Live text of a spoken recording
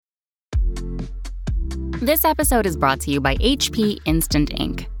This episode is brought to you by HP Instant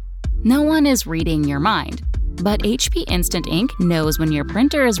Ink. No one is reading your mind, but HP Instant Ink knows when your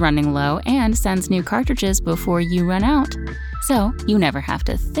printer is running low and sends new cartridges before you run out. So you never have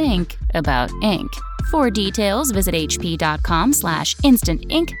to think about ink. For details, visit hp.com/instant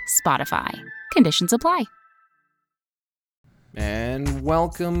ink Spotify. Conditions apply. And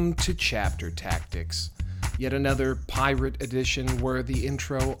welcome to Chapter Tactics, yet another pirate edition where the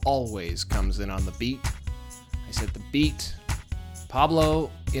intro always comes in on the beat. I said the beat.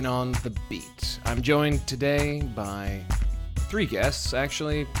 Pablo in on the beat. I'm joined today by three guests,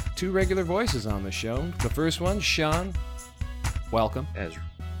 actually, two regular voices on the show. The first one, Sean. Welcome.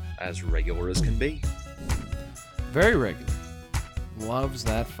 As regular as can be. Very regular. Loves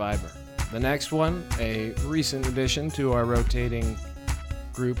that fiber. The next one, a recent addition to our rotating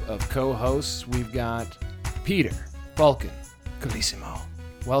group of co-hosts. We've got Peter Vulcan Colissimo.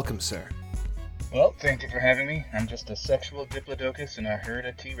 Welcome, sir. Well, thank you for having me. I'm just a sexual diplodocus in a herd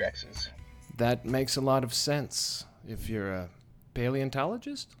of T-Rexes. That makes a lot of sense if you're a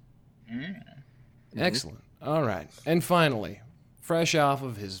paleontologist. Excellent. All right. And finally, fresh off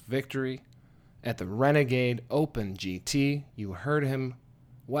of his victory at the Renegade Open GT, you heard him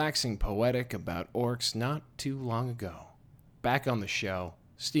waxing poetic about orcs not too long ago. Back on the show,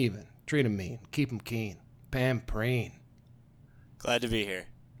 Steven, treat him mean, keep him keen, Pam Preen. Glad to be here.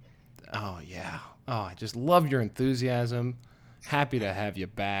 Oh, yeah. Oh, I just love your enthusiasm. Happy to have you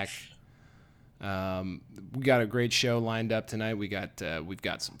back. We got a great show lined up tonight. We've got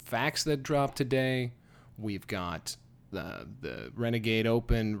some facts that dropped today. We've got the Renegade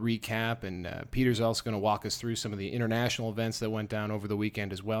Open recap, and Peter's also going to walk us through some of the international events that went down over the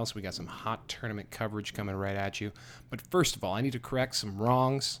weekend as well. So we got some hot tournament coverage coming right at you. But first of all, I need to correct some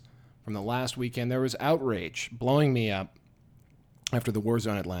wrongs from the last weekend. There was outrage blowing me up after the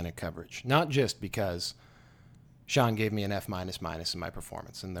Warzone Atlanta coverage. Not just because Sean gave me an F-, in my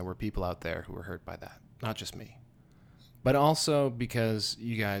performance, and there were people out there who were hurt by that. Not just me. But also because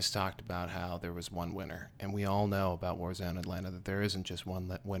you guys talked about how there was one winner, and we all know about Warzone Atlanta that there isn't just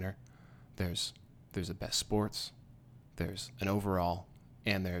one winner. There's a best sports, there's an overall,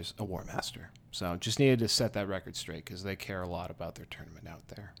 and there's a War Master. So just needed to set that record straight because they care a lot about their tournament out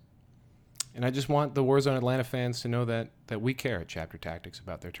there. And I just want the Warzone Atlanta fans to know that we care at Chapter Tactics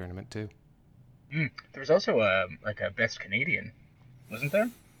about their tournament too. There was also a best Canadian, wasn't there?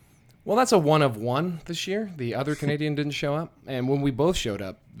 Well, that's a one of one this year. The other Canadian didn't show up, and when we both showed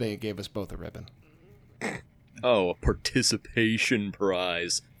up, they gave us both a ribbon. Oh, a participation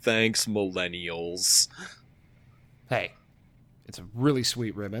prize. Thanks, millennials. Hey, it's a really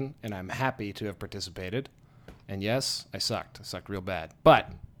sweet ribbon, and I'm happy to have participated. And yes, I sucked. I sucked real bad.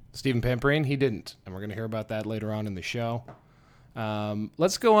 But Stephen Pampreen, he didn't, and we're going to hear about that later on in the show.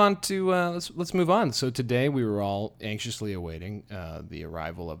 Let's go on to let's move on. So today we were all anxiously awaiting the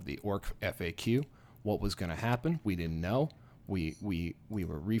arrival of the Orc FAQ. What was going to happen? We didn't know. We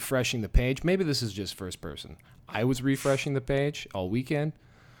were refreshing the page. Maybe this is just first person. I was refreshing the page all weekend,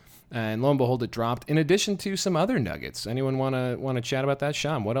 and lo and behold, it dropped. In addition to some other nuggets. Anyone want to chat about that?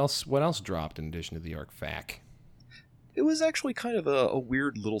 Sean, what else dropped in addition to the Orc FAQ? It was actually kind of a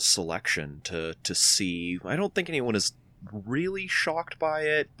weird little selection to see. I don't think anyone is really shocked by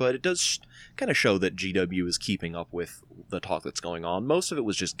it, but it does kind of show that GW is keeping up with the talk that's going on. Most of it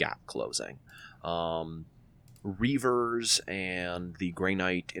was just gap closing. Reavers and the Grey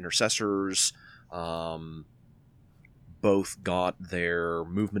Knight Intercessors both got their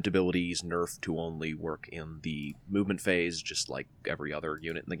movement abilities nerfed to only work in the movement phase, just like every other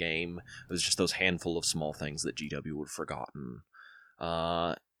unit in the game. It was just those handful of small things that GW would have forgotten.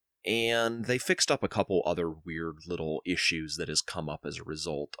 And they fixed up a couple other weird little issues that has come up as a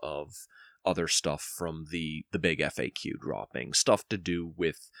result of other stuff from the big FAQ dropping. Stuff to do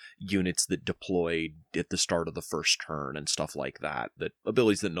with units that deployed at the start of the first turn and stuff like that. That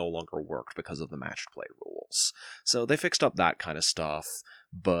abilities that no longer worked because of the matched play rules. So they fixed up that kind of stuff,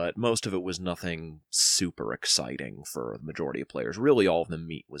 but most of it was nothing super exciting for the majority of players. Really all of the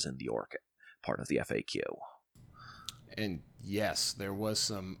meat was in the Orc part of the FAQ. And yes, there was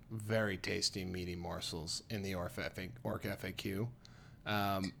some very tasty, meaty morsels in the Orc FAQ.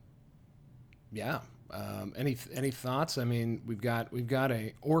 Any thoughts? I mean, we've got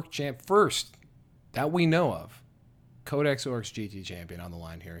a Orc champ first that we know of. Codex Orcs GT champion on the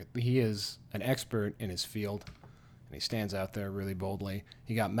line here. He is an expert in his field, and he stands out there really boldly.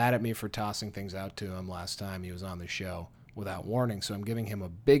 He got mad at me for tossing things out to him last time he was on the show without warning, so I'm giving him a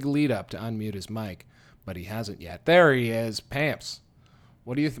big lead up to unmute his mic. But he hasn't yet. There he is, Pamps.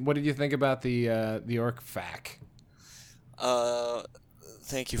 What did you think about the Orc FAQ?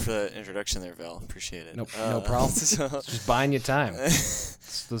 thank you for that introduction there, Val. Appreciate it. No problem. It's just buying you time.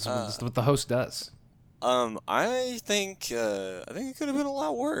 That's what the host does. I think it could have been a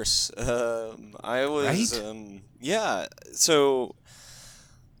lot worse. I was Right? yeah. So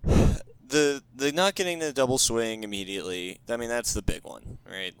the not getting the double swing immediately. I mean, that's the big one,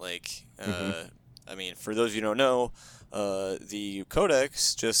 right? Like, I mean, for those of you who don't know, the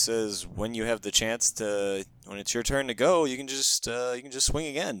codex just says when you have the chance to, when it's your turn to go, you can just swing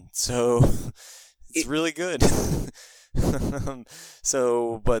again. So it's really good.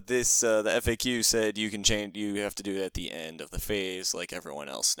 But this the FAQ said you can change. You have to do it at the end of the phase, like everyone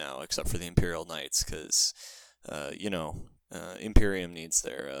else now, except for the Imperial Knights, because Imperium needs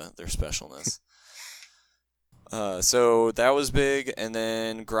their specialness. So that was big, and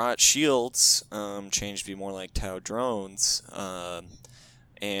then Grot shields changed to be more like Tau drones. So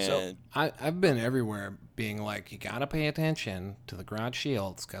I've been everywhere being like, you gotta pay attention to the Grot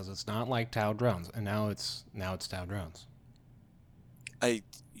shields because it's not like Tau drones, and now it's Tau drones.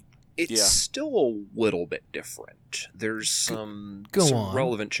 It's still a little bit different. There's some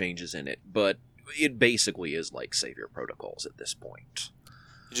relevant changes in it, but it basically is like Savior Protocols at this point.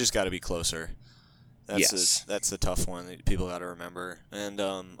 You just got to be closer. That's the tough one that people got to remember. And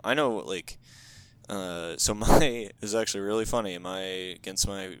I know, like, so it was actually really funny. I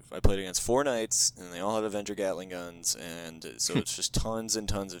played against 4 knights, and they all had Avenger Gatling guns, and so it's just tons and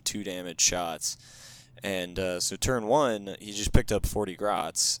tons of 2 damage shots. And so turn 1, he just picked up 40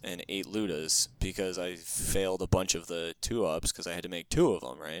 Grots and 8 Ludas because I failed a bunch of the 2-ups because I had to make 2 of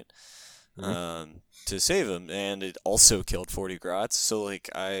them, right? To save him, and it also killed 40 Grots. So like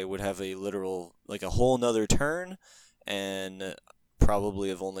I would have a literal, like a whole nother turn, and probably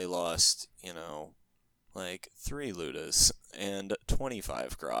have only lost, like 3 Ludas and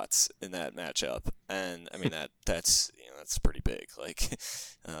 25 Grots in that matchup. And I mean that's pretty big. Like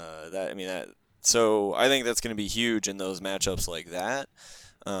So I think that's going to be huge in those matchups like that.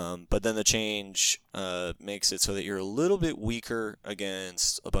 But then the change makes it so that you're a little bit weaker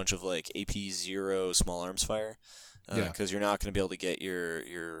against a bunch of like AP0 small arms fire, because you're not going to be able to get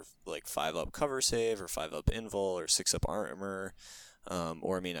your like 5-up cover save or 5-up invul or 6-up armor,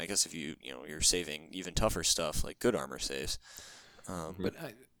 or I mean I guess if you're saving even tougher stuff like good armor saves. But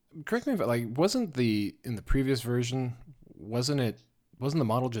correct me if wasn't in the previous version wasn't the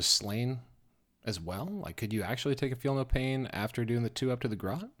model just slain as well? Like, could you actually take a Feel No Pain after doing the 2-up to the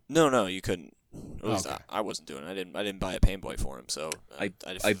Grot? No, you couldn't. At least Okay. I wasn't doing it. I didn't buy a Pain Boy for him, so I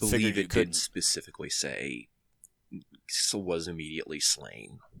believe it did specifically say was immediately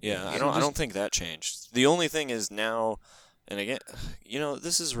slain. Yeah, I don't think that changed. The only thing is now, and again,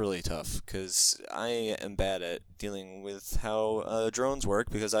 this is really tough because I am bad at dealing with how drones work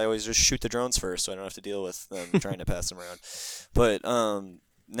because I always just shoot the drones first, so I don't have to deal with them trying to pass them around. But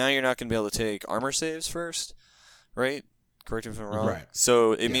now you're not going to be able to take armor saves first, right? Correct me if I'm wrong. Right.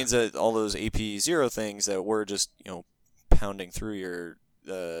 So it means that all those AP0 things that were just pounding through your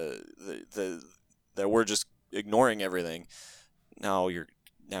that we're just ignoring everything. Now you're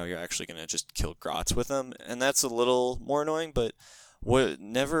actually going to just kill Grots with them, and that's a little more annoying. But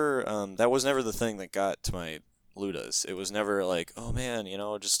that was never the thing that got to my Ludas. It was never like, oh man,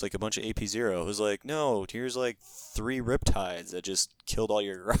 just like a bunch of AP0. It was like, no, here's like 3 Riptides that just killed all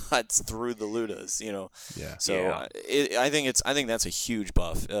your Grots through the Ludas. Yeah. So I think that's a huge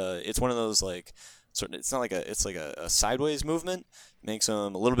buff. It's one of those like, it's not like it's like a sideways movement. Makes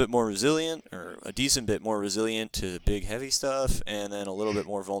them a little bit more resilient, or a decent bit more resilient to big heavy stuff, and then a little bit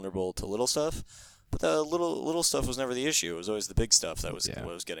more vulnerable to little stuff. But the little stuff was never the issue. It was always the big stuff that was what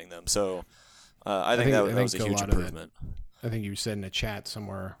was getting them. So I think that was a huge improvement. I think you said in a chat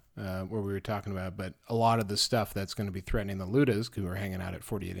somewhere where we were talking about, but a lot of the stuff that's going to be threatening the Ludas, who are hanging out at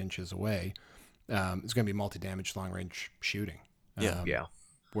 48 inches away, is going to be multi-damage long-range shooting. Yeah.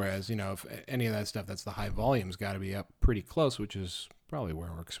 Whereas, if any of that stuff that's the high volume's got to be up pretty close, which is probably where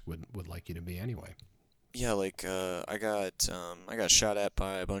Orcs would like you to be anyway. Yeah, like I got shot at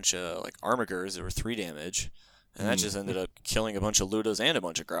by a bunch of like Armigers that were 3 damage, and that just ended up killing a bunch of Ludas and a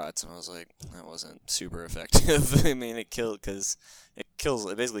bunch of Grots. And I was like, that wasn't super effective. I mean, it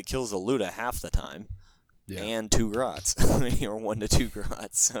basically kills the Luda half the time, and 2 Grots, or 1 to 2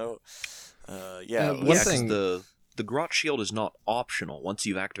 Grots. So because the Grot shield is not optional. Once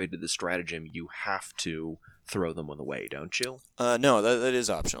you've activated the stratagem, you have to throw them away, don't you? No, that is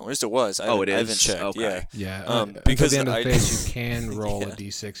optional. At least it was. It is? I haven't checked. Okay. Yeah. Because at the end of the phase, you can roll a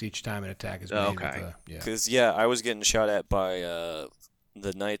d6 each time an attack is made. Okay. Because I was getting shot at by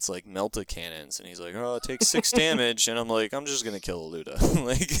the Knight's like melta cannons, and he's like, "Oh, it takes 6 damage," and I'm like, "I'm just gonna kill a Luda."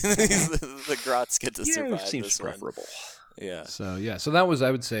 Like the Grots get to survive. Seems this preferable. Yeah. So that was,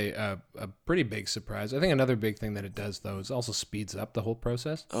 I would say, a pretty big surprise. I think another big thing that it does, though, is also speeds up the whole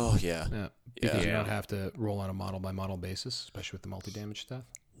process. Oh, yeah. Because you don't have to roll on a model-by-model basis, especially with the multi-damage stuff.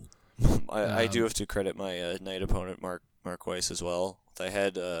 I do have to credit my knight opponent, Mark Weiss, as well. I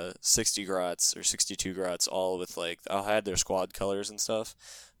had 60 grots or 62 grots, all with I had their squad colors and stuff.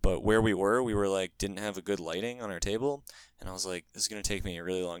 But where we were didn't have a good lighting on our table, and I was like, this is gonna take me a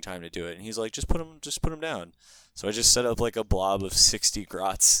really long time to do it. And he's like, just put them down. So I just set up a blob of 60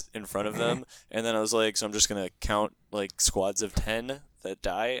 grots in front of them, and then I was like, so I'm just gonna count squads of 10 that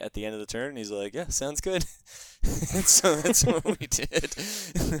die at the end of the turn. And he's like, yeah, sounds good. And so that's what we did.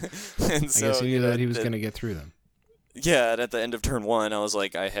 And so I guess he knew that he was gonna get through them. Yeah, and at the end of turn 1, I was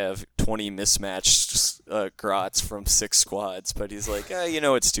like, I have 20 mismatched grots from 6 squads, but he's like,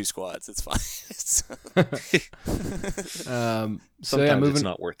 it's 2 squads, it's fine. Sometimes it's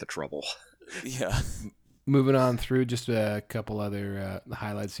not worth the trouble. Yeah. Moving on through just a couple other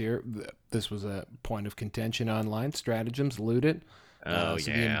highlights here. This was a point of contention online. Stratagems loot it.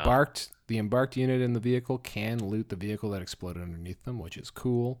 The embarked unit in the vehicle can loot the vehicle that exploded underneath them, which is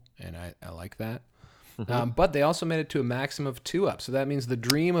cool, and I like that. But they also made it to a maximum of 2-up, so that means the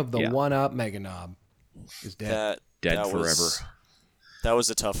dream of the 1-up Mega Knob is dead. Dead forever. That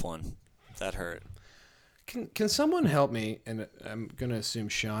was a tough one. That hurt. Can someone help me? And I'm going to assume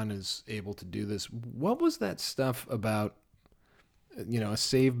Sean is able to do this. What was that stuff about, a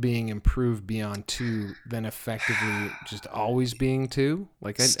save being improved beyond 2, then effectively just always being 2?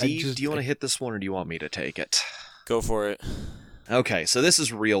 Steve, do you want to hit this one, or do you want me to take it? Go for it. Okay, so this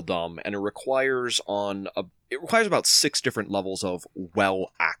is real dumb, and it requires about 6 different levels of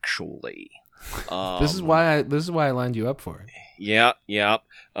actually. This is why I lined you up for it. Yeah.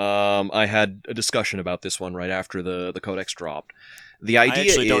 I had a discussion about this one right after the codex dropped. The idea I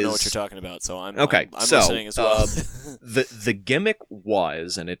actually is, don't know what you're talking about, so I'm so, listening as well. the gimmick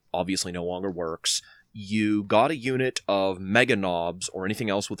was, and it obviously no longer works, you got a unit of Mega Knobs or anything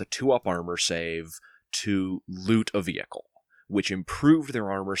else with a 2-up armor save to loot a vehicle, which improved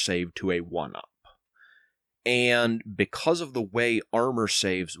their armor save to a 1-up. And because of the way armor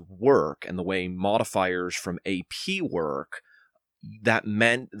saves work and the way modifiers from AP work, that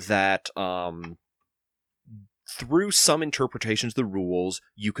meant that through some interpretations of the rules,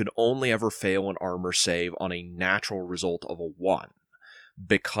 you could only ever fail an armor save on a natural result of a 1.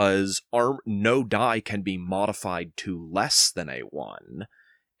 Because no die can be modified to less than a 1.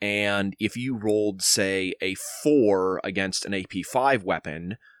 And if you rolled, say, a 4 against an AP5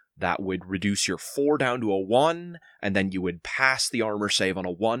 weapon, that would reduce your 4 down to a 1, and then you would pass the armor save on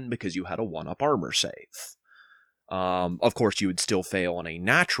a 1 because you had a 1-up armor save. Of course, you would still fail on a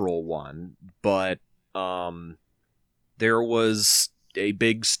natural 1, but there was a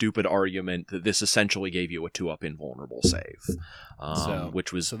big, stupid argument that this essentially gave you a 2-up invulnerable save,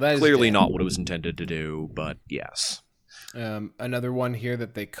 which was clearly not what it was intended to do, but yes. Another one here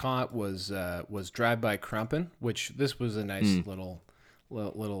that they caught was Drive-By Crumpin', which this was a nice little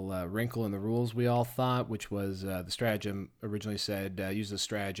wrinkle in the rules, we all thought, which was the stratagem originally said use the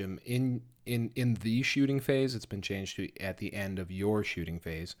stratagem in the shooting phase. It's been changed to at the end of your shooting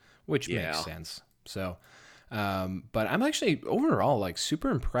phase, which makes sense. So, but I'm actually overall super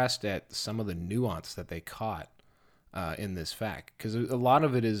impressed at some of the nuance that they caught in this fact, because a lot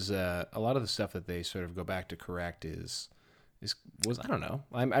of it is a lot of the stuff that they sort of go back to correct was I don't know.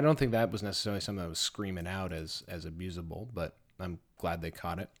 I don't think that was necessarily something that was screaming out as abusable, but I'm glad they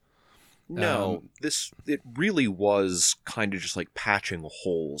caught it. No, it really was kind of just patching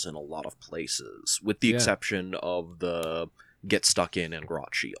holes in a lot of places, with the exception of the get stuck in and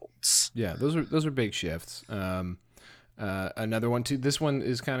grot shields. Yeah, those are big shifts. Another one too. This one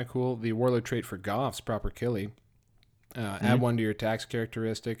is kind of cool. The Warlord trait for Goffs, Proper Killy. Add 1 to your attacks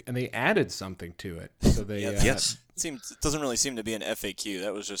characteristic, and they added something to it. So they yes. It doesn't really seem to be an FAQ.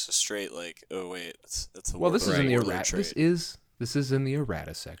 That was just a straight oh wait, that's a this is in the errata. This is in the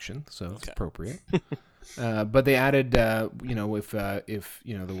errata section, so it's appropriate. But they added, if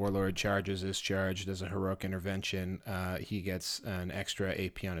the Warlord charges is charged as a heroic intervention, he gets an extra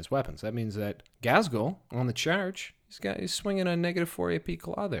AP on his weapons. That means that Ghazghkull on the charge, he's swinging a -4 AP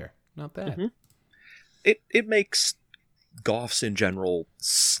claw there. Not bad. Mm-hmm. It makes Goffs in general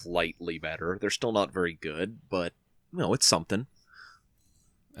slightly better. They're still not very good, but it's something.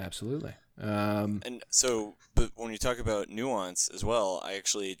 Absolutely. And so, but when you talk about nuance as well, I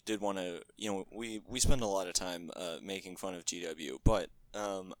actually did want to, we spend a lot of time making fun of GW, but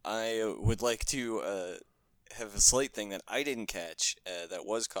I would like to have a slight thing that I didn't catch that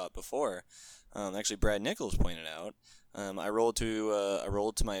was caught before. Actually, Brad Nichols pointed out. I rolled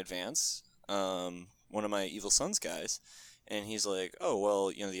to my advance. one of my Evil Sons guys, and he's like, oh,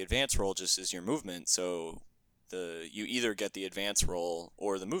 well, you know, the advance roll just is your movement, so you either get the advance roll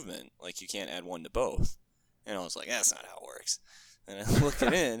or the movement. Like, you can't add one to both. And I was like, that's not how it works. And I looked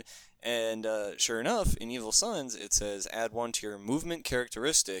it in, and sure enough, in Evil Sons, it says add one to your movement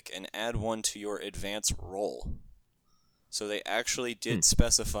characteristic and add one to your advance roll. So they actually did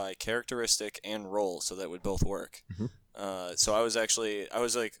specify characteristic and roll, so that would both work. So I was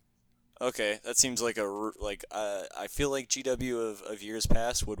like, okay, that seems like I feel like GW of years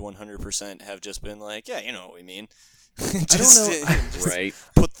past would 100% have just been like, yeah, you know what we mean. Just right.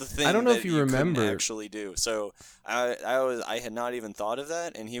 Put the thing I don't know that if you remember actually do. So I had not even thought of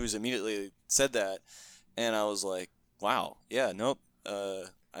that, and he was immediately said that, and I was like, wow, yeah, nope.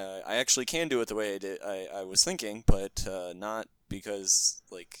 I actually can do it the way I was thinking, but not because,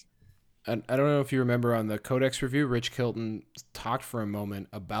 like... I don't know if you remember on the Codex review, Rich Kilton talked for a moment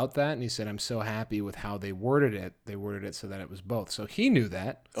about that, and he said, I'm so happy with how they worded it. They worded it so that it was both. So he knew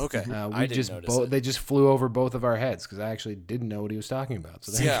that. Okay. I didn't notice it. They just flew over both of our heads, because I actually didn't know what he was talking about.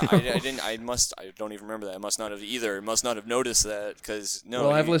 So yeah, I don't even remember that. I must not have either. I must not have noticed that, because, no.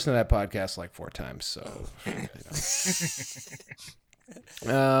 Well, I've listened to that podcast like 4 times, so...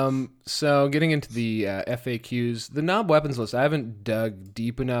 So getting into the FAQs, the knob weapons list, I haven't dug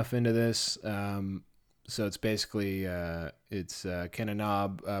deep enough into this. So it's basically can a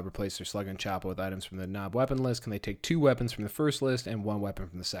knob replace their slug and choppa with items from the knob weapon list? Can they take 2 weapons from the first list and 1 weapon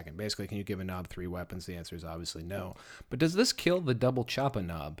from the second? Basically, can you give a knob 3 weapons? The answer is obviously no. But does this kill the double choppa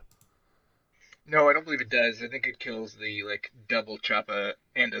knob? No, I don't believe it does. I think it kills the double choppa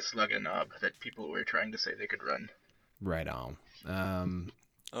and a slugga knob that people were trying to say they could run. Right on. And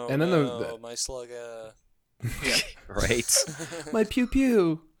then my slugga. Yeah. Right. My pew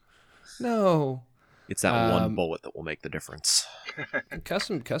pew. No. It's that one bullet that will make the difference.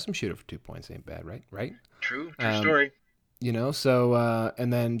 Custom shooter for 2 points ain't bad, right? True story. You know, so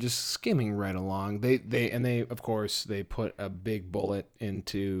and then just skimming right along, they of course they put a big bullet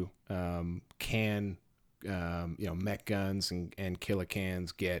into mech guns and killer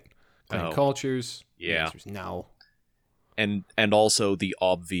cans get cultures. Yeah. The answer's no. And also the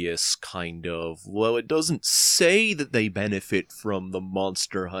obvious kind of, well, it doesn't say that they benefit from the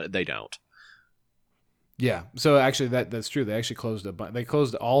monster hunt. They don't. Yeah. So actually, that's true. They actually closed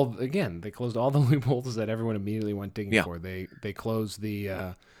all the loopholes that everyone immediately went digging for. They closed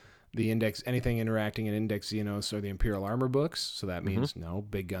the index, anything interacting in Index Xenos or the Imperial Armor books. So that means no,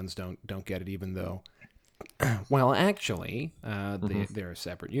 big guns don't get it, even though. Well, actually, they're a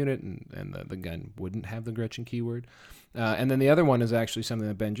separate unit, and the gun wouldn't have the Gretchen keyword. And then the other one is actually something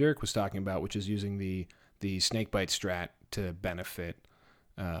that Ben Jurek was talking about, which is using the Snakebite strat to benefit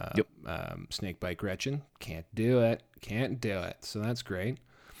Snakebite Gretchen. Can't do it. So that's great.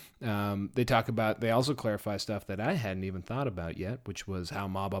 They also clarify stuff that I hadn't even thought about yet, which was how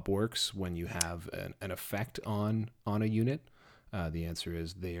mob up works when you have an effect on a unit. The answer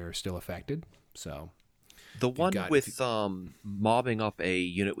is they are still affected. So... The one with mobbing up a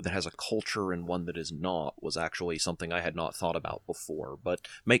unit that has a culture and one that is not was actually something I had not thought about before, but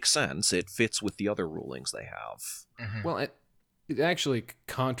makes sense. It fits with the other rulings they have. Mm-hmm. Well, it actually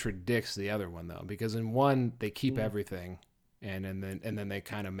contradicts the other one, though, because in one, they keep everything, and then they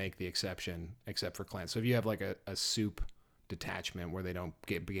kind of make the exception, except for clans. So if you have like a soup detachment where they don't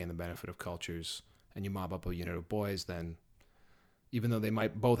gain the benefit of cultures, and you mob up a unit of boys, then... Even though they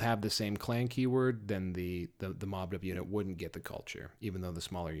might both have the same clan keyword, then the mobbed up unit wouldn't get the culture, even though the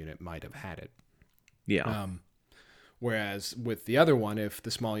smaller unit might have had it. Yeah. Whereas with the other one, if the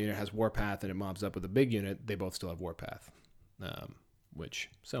small unit has Warpath and it mobs up with a big unit, they both still have Warpath.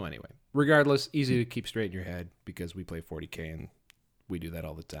 So anyway, regardless, easy to keep straight in your head because we play 40K and we do that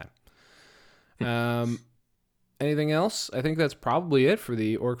all the time. Anything else? I think that's probably it for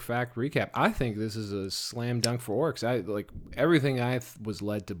the Orc Fact recap. I think this is a slam dunk for Orcs. Everything I was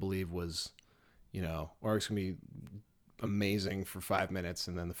led to believe was, Orcs can be amazing for 5 minutes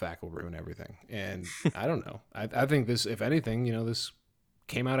and then the fact will ruin everything. And I don't know. I think this, if anything, this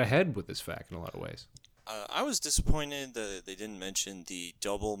came out ahead with this fact in a lot of ways. I was disappointed that they didn't mention the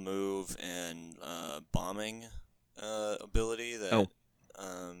double move and bombing ability.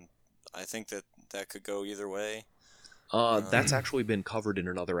 I think that could go either way. That's actually been covered in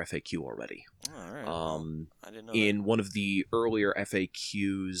another FAQ already. All right. I didn't know in one of the earlier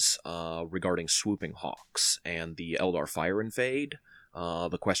FAQs regarding Swooping Hawks and the Eldar Fire Invade,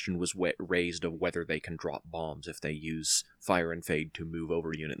 the question was raised of whether they can drop bombs if they use Fire Invade to move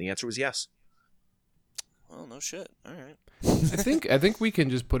over a unit. And the answer was yes. Well, no shit. All right. I think we can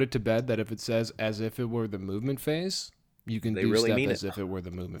just put it to bed that if it says as if it were the movement phase, You can They do really stuff mean as it. if it were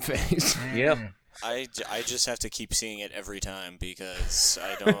the movement phase. Yeah. I just have to keep seeing it every time because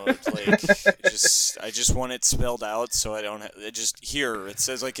I don't like I just want it spelled out so I don't just here it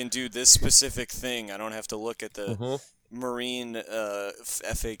says I can do this specific thing. I don't have to look at the Marine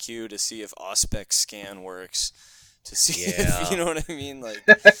FAQ to see if Auspex scan works, to see if, you know what I mean, like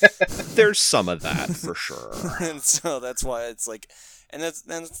There's some of that for sure. and so that's why it's like, and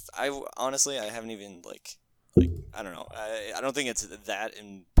that's I honestly I haven't even like I don't know. I don't think it's that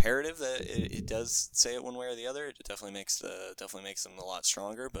imperative that it does say it one way or the other. It definitely makes them a lot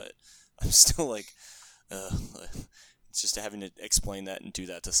stronger. But I'm still like, it's just having to explain that and do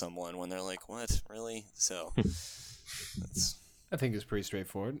that to someone when they're like, "What, really?" So, I think it's pretty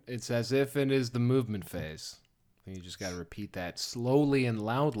straightforward. It's as if it is the movement phase. I think you just got to repeat that slowly and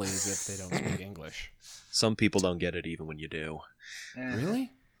loudly as if they don't speak English. Some people don't get it even when you do.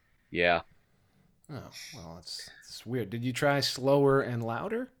 Really? Yeah. Oh, well, it's weird. Did you try slower and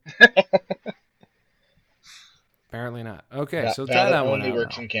louder? Apparently not. Okay, so try that one only out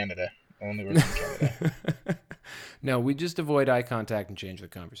works now. in Canada. Only works in Canada. No, we just avoid eye contact and change the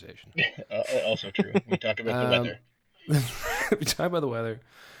conversation. Also true. We talk about the weather. We talk about the weather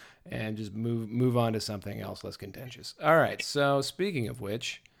and just move on to something else less contentious. All right, so speaking of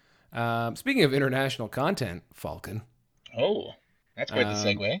which, speaking of international content, Falcon. Oh, that's quite the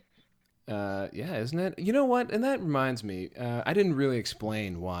segue. Yeah, isn't it? You know what? And that reminds me, I didn't really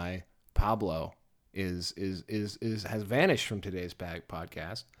explain why Pablo has vanished from today's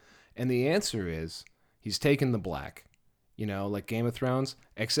podcast, and the answer is he's taken the black. You know, like Game of Thrones,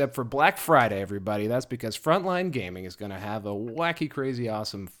 except for Black Friday, everybody. That's because Frontline Gaming is going to have a wacky, crazy,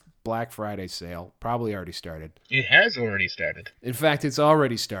 awesome Black Friday sale. Probably already started. It has already started. In fact, it's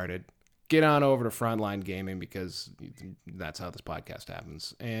already started. Get on over to Frontline Gaming because that's how this podcast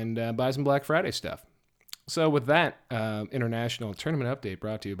happens, and buy some Black Friday stuff. So with that, international tournament update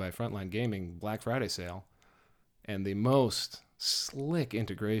brought to you by Frontline Gaming Black Friday sale, and the most slick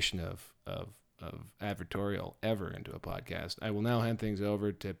integration of advertorial ever into a podcast. I will now hand things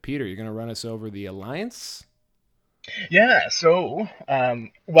over to Peter. You're going to run us over the Alliance? Yeah, so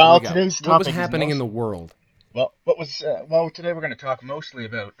today's topic what was happening in the world? Well, today we're going to talk mostly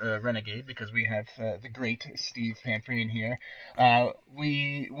about Renegade because we have the great Steve Pamprian here.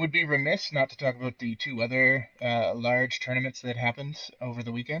 We would be remiss not to talk about the two other large tournaments that happened over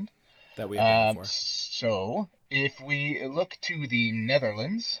the weekend. That we have before. So, if we look to the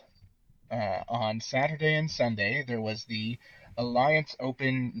Netherlands, on Saturday and Sunday, there was the Alliance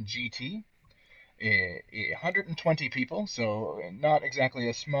Open GT. 120 people, so not exactly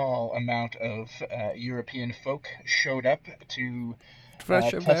a small amount of European folk showed up to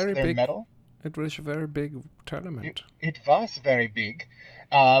test their mettle. It was a very big tournament. It was very big.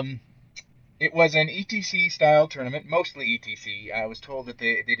 It was an ETC-style tournament, mostly ETC. I was told that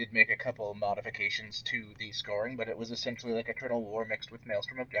they did make a couple modifications to the scoring, but it was essentially like Eternal War mixed with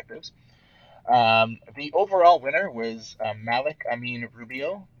Maelstrom objectives. The overall winner was Malik Amin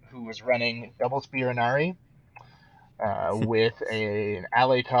Rubio, who was running Double Spear Inari with an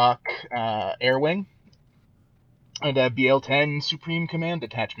Alatok Air Wing and a BL-10 Supreme Command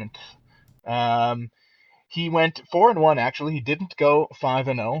Detachment. He went 4-1, actually. He didn't go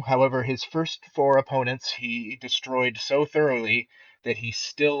 5-0. However, his first four opponents he destroyed so thoroughly that he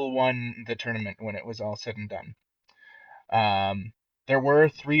still won the tournament when it was all said and done. There were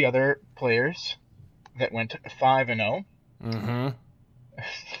three other players that went 5-0. Mm-hmm.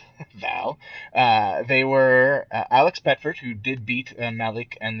 Val. They were Alex Petford, who did beat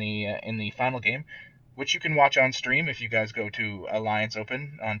Malik in the final game, which you can watch on stream if you guys go to Alliance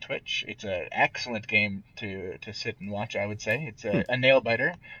Open on Twitch. It's an excellent game to sit and watch, I would say. It's a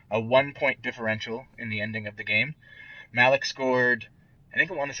nail-biter, a 1-point differential in the ending of the game. Malik scored, I think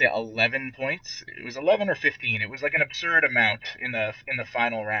I want to say 11 points. It was 11 or 15. It was like an absurd amount in the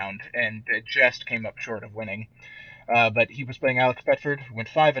final round, and it just came up short of winning. But he was playing Alex Petford, who went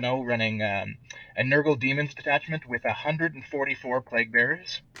 5-0, running a Nurgle Demons detachment with 144 Plague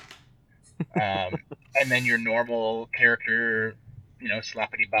Bearers. And then your normal character,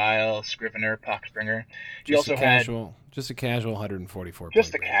 Slappity Bile, Scrivener, Poxbringer. He also had just a casual 144.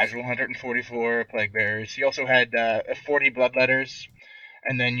 Just a casual 144 Plague Bearers. He also had 40 Bloodletters,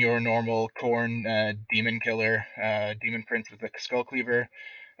 and then your normal Khorne Demon Killer, Demon Prince with a Skull Cleaver,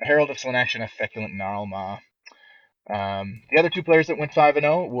 a Herald of Slaanesh, and a Feculent Gnarlmaw. The other two players that went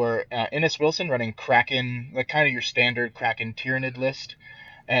 5-0 were Innes Wilson running Kraken, like kind of your standard Kraken Tyranid list,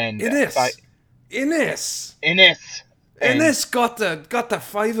 and Innes. And this got the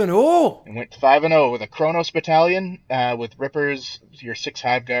 5-0. And went 5-0 with a Kronos battalion, with Rippers, your 6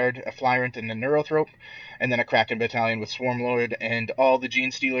 Hive Guard, a Flyrant, and a Neurothrope, and then a Kraken battalion with Swarmlord and all the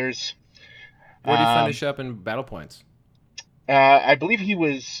Gene Stealers. Where did he finish up in battle points? I believe he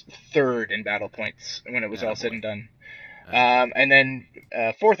was 3rd in battle points when it was all said and done. And then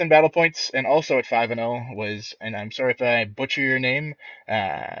 4th in battle points, and also at 5-0 was, and I'm sorry if I butcher your name,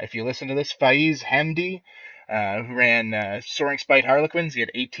 if you listen to this, Faiz Hamdi, who ran Soaring Spite Harlequins. He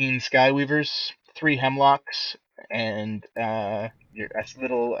had 18 Skyweavers, 3 Hemlocks, and a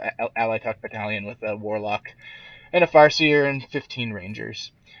little Alaituck battalion with a Warlock, and a Farseer, and 15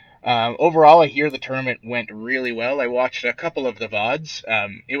 Rangers. Overall, I hear the tournament went really well. I watched a couple of the VODs.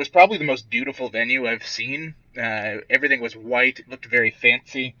 It was probably the most beautiful venue I've seen. Everything was white. It looked very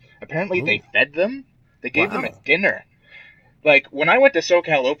fancy. Apparently, they fed them. They gave them a dinner. Like, when I went to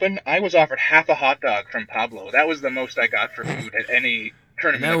SoCal Open, I was offered half a hot dog from Pablo. That was the most I got for food at any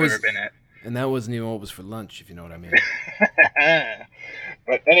tournament I've ever been at. And that wasn't even what was for lunch, if you know what I mean.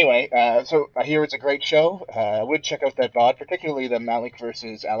 But anyway, so I hear it's a great show. I would check out that VOD, particularly the Malik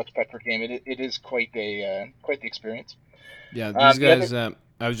versus Alex Petford game. It is quite the experience. Yeah, these guys.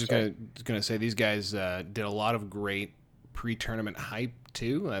 I was just gonna say these guys did a lot of great pre-tournament hype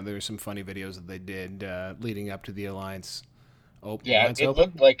too. There were some funny videos that they did leading up to the Alliance. It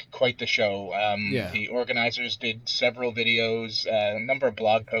looked like quite the show. The organizers did several videos, a number of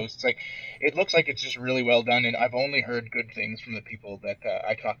blog posts. Like, it looks like it's just really well done, and I've only heard good things from the people that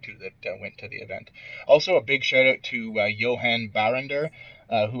I talked to that went to the event. Also, a big shout out to Johan Barender,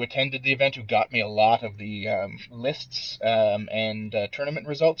 who attended the event, who got me a lot of the lists and tournament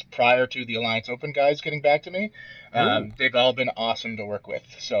results prior to the Alliance Open guys getting back to me. They've all been awesome to work with,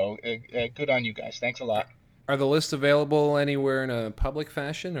 so good on you guys. Thanks a lot. Are the lists available anywhere in a public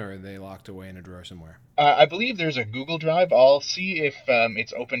fashion, or are they locked away in a drawer somewhere? I believe there's a Google Drive. I'll see if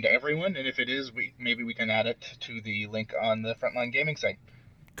it's open to everyone, and if it is, maybe we can add it to the link on the Frontline Gaming site.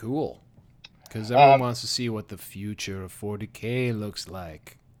 Cool. Because everyone wants to see what the future of 40K looks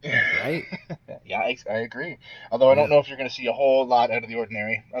like, right? Yeah, I agree. Although I don't know if you're going to see a whole lot out of the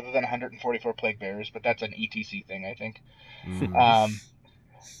ordinary, other than 144 Plague Bearers, but that's an ETC thing, I think.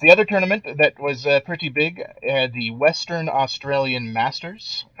 The other tournament that was pretty big, the Western Australian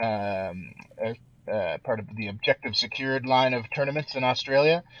Masters, part of the Objective Secured line of tournaments in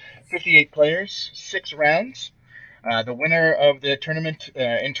Australia. 58 players, 6 rounds. The winner of the tournament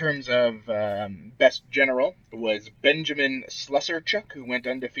in terms of best general was Benjamin Slusserchuk, who went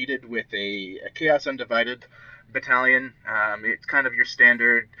undefeated with a Chaos Undivided battalion. It's kind of your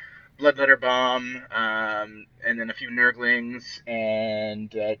standard Bloodletter Bomb, and then a few Nurglings,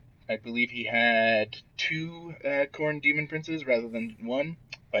 and I believe he had 2 Khorne Demon Princes rather than 1.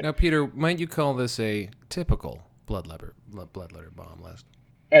 But now, Peter, might you call this a typical Bloodletter Bomb list?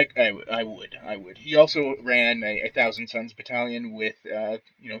 I would. He also ran a Thousand Suns battalion with 30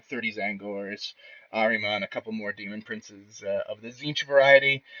 Zangors, Arima, and a couple more Demon Princes of the Tzeentch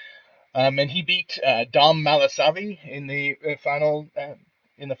variety. And he beat Dom Malasavi in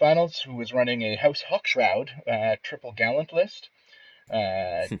the finals, who was running a House Hawkshroud triple gallant list.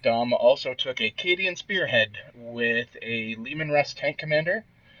 Dom also took a Cadian Spearhead with a Leman Russ tank commander,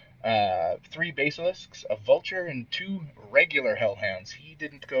 3 Basilisks, a Vulture, and 2 regular Hellhounds. He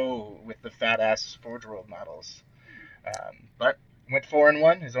didn't go with the fat-ass Forge World models. But went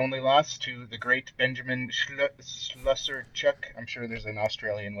 4-1, his only loss to the great Benjamin Slusserchuk. I'm sure there's an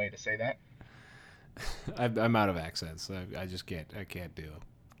Australian way to say that. I'm out of accents. I just can't. I can't do it.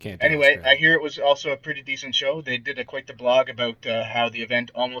 Anyway, I hear it was also a pretty decent show. They did quite the blog about how the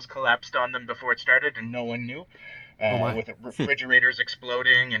event almost collapsed on them before it started, and no one knew. With refrigerators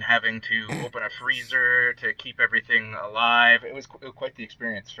exploding and having to open a freezer to keep everything alive. It was quite the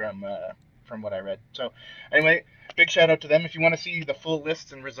experience from what I read. So anyway, big shout out to them. If you want to see the full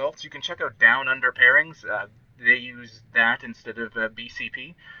lists and results, you can check out Down Under Pairings. They use that instead of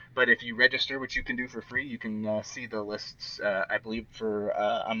BCP. But if you register, which you can do for free, you can see the lists, I believe, for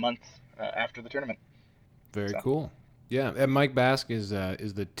a month after the tournament. Very cool. Yeah, and Mike Bask is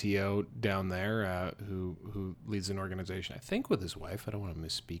the TO down there who leads an organization, I think, with his wife. I don't want to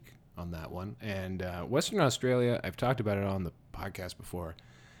misspeak on that one. And Western Australia, I've talked about it on the podcast before,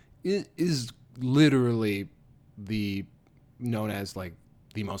 is literally known as like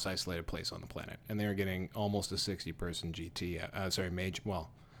the most isolated place on the planet. And they're getting almost a 60-person GT. Mage.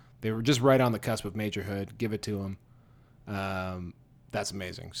 Well, they were just right on the cusp of Majorhood. Give it to them. That's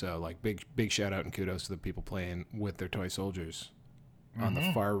amazing. So, like, big shout out and kudos to the people playing with their toy soldiers on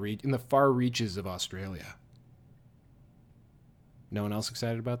the far reaches of Australia. No one else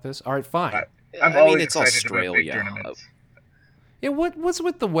excited about this? All right, fine. I'm I always mean, it's excited about big Australia. tournaments. Yeah, what's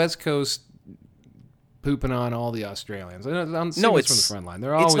with the West Coast pooping on all the Australians? I'm seeing No, this it's from the front line.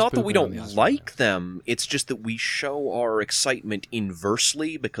 They're always it's not that we pooping on the don't Australians. like them. It's just that we show our excitement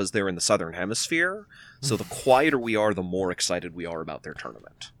inversely because they're in the Southern Hemisphere. So the quieter we are, the more excited we are about their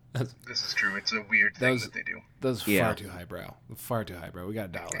tournament. This is true. It's a weird thing that they do. Those Yeah. far too highbrow. Far too highbrow. We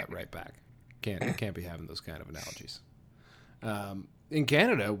got to dial that right back. Can't be having those kind of analogies. In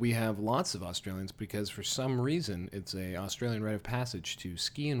Canada, we have lots of Australians because for some reason it's a Australian rite of passage to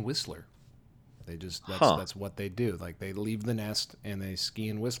ski in Whistler. They just that's what they do. Like they leave the nest and they ski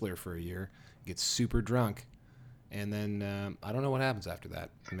in Whistler for a year, get super drunk, and then I don't know what happens after that.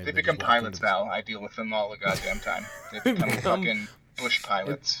 Maybe They just become walk pilots, into the- Val. I deal with them all the goddamn time. They become fucking bush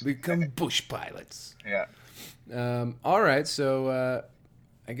pilots. Become bush pilots. Yeah. All right, so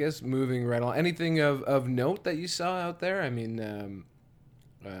I guess moving right on. Anything of note that you saw out there? I mean,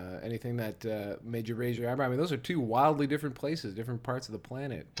 anything that made you raise your eyebrow? I mean, those are two wildly different places, different parts of the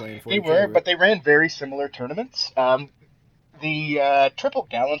planet playing 40K. They were, but they ran very similar tournaments. The triple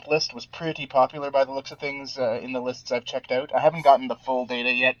gallant list was pretty popular by the looks of things in the lists I've checked out. I haven't gotten the full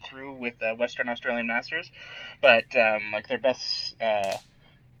data yet through with Western Australian Masters, but like their best,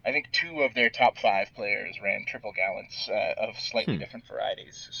 I think 2 of their top 5 players ran triple gallants of slightly different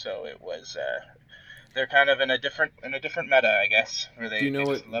varieties. So it was they're kind of in a different meta, I guess, where they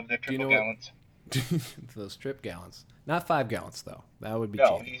just love their triple gallants. Those trip gallons, not 5 gallons though. That would be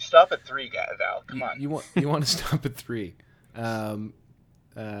no. cheap. You stop at 3, Val. Come on. You want to stop at 3. Yeah.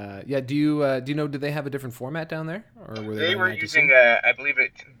 Do you know? Do they have a different format down there, or were they were running ITC? using I believe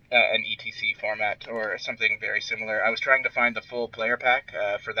it an ETC format or something very similar. I was trying to find the full player pack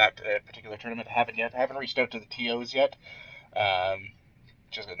for that particular tournament. I haven't reached out to the TOs yet.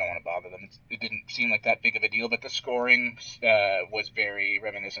 Just I don't want to bother them. It didn't seem like that big of a deal, but the scoring was very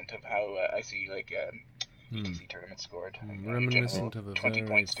reminiscent of how I see like ETC tournaments scored. Reminiscent of a 20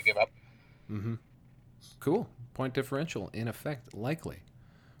 points to give up. Mm-hmm. Cool. Point differential, in effect, likely.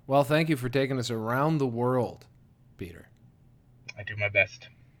 Well, thank you for taking us around the world, Peter. I do my best.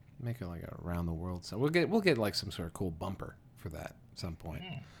 Make it like a around the world. So we'll get like some sort of cool bumper for that at some point.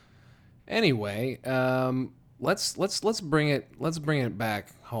 Anyway, let's bring it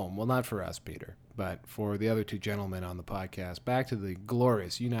back home. Well, not for us, Peter, but for the other 2 gentlemen on the podcast. Back to the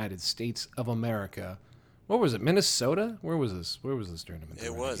glorious United States of America. What was it? Minnesota? Where was this tournament?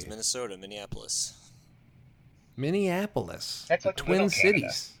 It was Minnesota, Minneapolis. Minneapolis. That's like Twin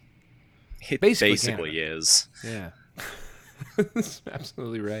Cities. It Basically basically Canada. is. Yeah. That's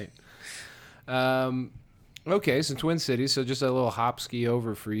absolutely right. Okay, so Twin Cities. So just a little hop ski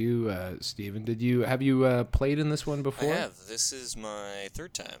over for you, Steven. Have you played in this one before? I have. This is my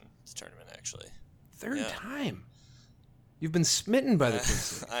 3rd time at the tournament, actually. Third time. You've been smitten by the Twin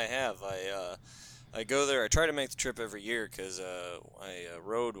Cities. I have. I go there. I try to make the trip every year because I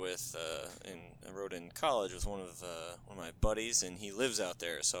rode in college with one of my buddies, and he lives out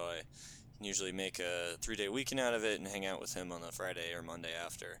there. So I can usually make a 3-day weekend out of it and hang out with him on the Friday or Monday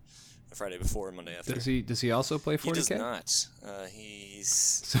after. The Friday before and Monday after. Does he also play 40K? He does not.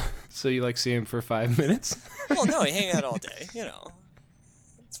 He's. So you like see him for 5 minutes? Well, no, he hang out all day. You know,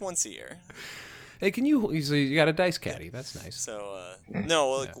 it's once a year. Hey, can you got a dice caddy? That's nice. So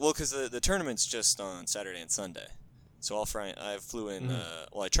no, well, because the tournament's just on Saturday and Sunday, so I flew in.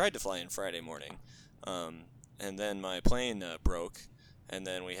 I tried to fly in Friday morning, and then my plane broke, and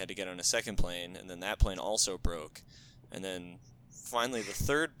then we had to get on a second plane, and then that plane also broke, and then finally the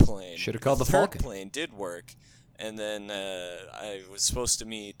third plane. Should have called the third Falcon. plane did work, and then I was supposed to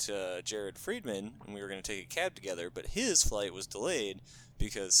meet Jared Friedman, and we were going to take a cab together, but his flight was delayed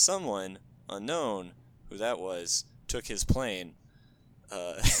because someone unknown who that was took his plane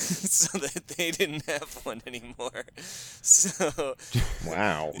so that they didn't have one anymore. So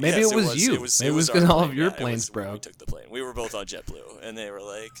Wow. Maybe yes, it was you. It was Maybe it was our 'cause all plane. of your Yeah, planes we broke. took the plane. We were both on JetBlue, and they were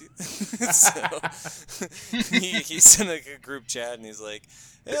like, so he sent like a group chat, and he's like,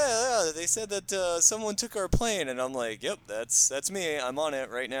 yeah, they said that someone took our plane, and I'm like, yep, that's me. I'm on it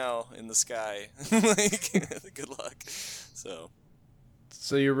right now in the sky. Like, good luck.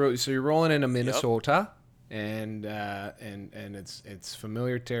 So you're rolling into Minnesota, and it's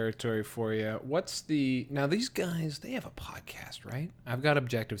familiar territory for you. Now these guys, they have a podcast, right? I've got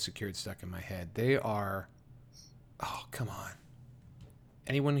Objective Secured stuck in my head. They are, oh come on.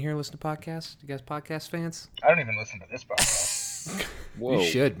 Anyone here listen to podcasts? You guys podcast fans? I don't even listen to this podcast. Whoa. You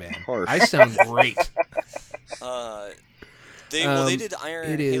should, man. Harsh. I sound great. they did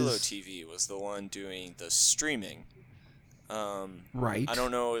Iron Halo is- TV was the one doing the streaming. Right. I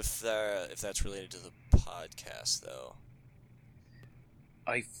don't know if that's related to the podcast though.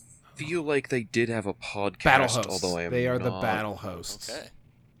 I feel like they did have a podcast. Battle hosts. Although I am they are not... the battle hosts. Okay.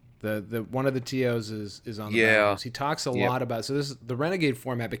 The one of the TOs is on the battle hosts. He talks a lot about the Renegade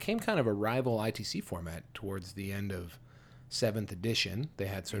format became kind of a rival ITC format towards the end of 7th edition. They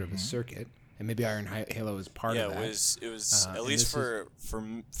had sort of a circuit, and maybe Iron Halo is part of that. Yeah, it was at least for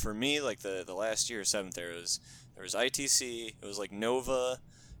me, like the last year, 7th there was ITC. It was like Nova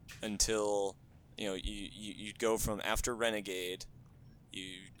until you'd go from after Renegade,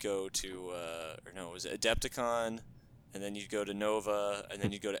 you'd go to it was Adepticon. And then you'd go to Nova, and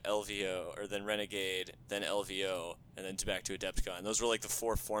then you'd go to LVO, or then Renegade, then LVO, and then back to Adepticon. And those were like the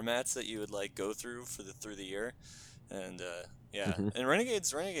 4 formats that you would like go through through the year, and and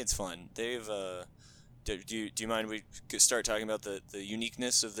Renegade's fun. They've do you mind we start talking about the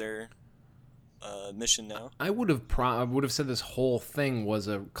uniqueness of their mission now? I would have said this whole thing was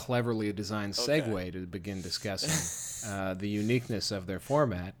a cleverly designed segue to begin discussing the uniqueness of their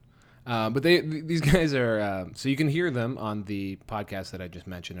format. But these guys are so you can hear them on the podcast that I just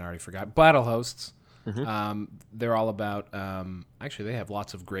mentioned. I already forgot. Battle hosts. They're all about. Actually, they have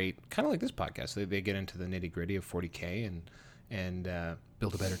lots of great, kind of like this podcast. They get into the nitty gritty of 40K and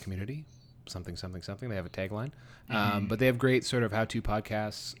build a better community. Something. They have a tagline. But they have great sort of how-to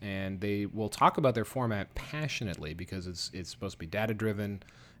podcasts, and they will talk about their format passionately because it's supposed to be data-driven,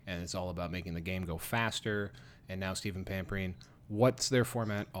 and it's all about making the game go faster. And now Stephen Pamperine. What's their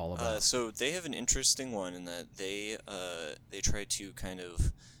format all about? So they have an interesting one in that they try to kind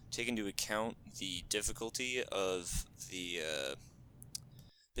of take into account the difficulty of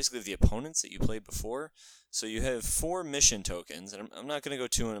basically the opponents that you played before. So you have 4 mission tokens, and I'm not going to go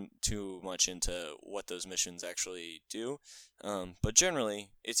too much into what those missions actually do, but generally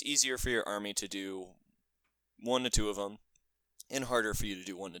it's easier for your army to do 1 to 2 of them, and harder for you to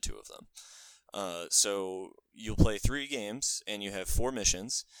do 1 to 2 of them. So you'll play 3 games, and you have 4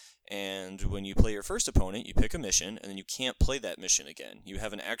 missions, and when you play your first opponent, you pick a mission, and then you can't play that mission again. You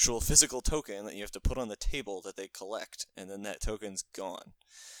have an actual physical token that you have to put on the table that they collect, and then that token's gone.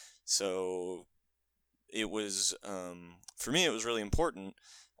 So it was, for me, it was really important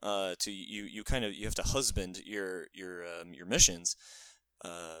you have to husband your missions.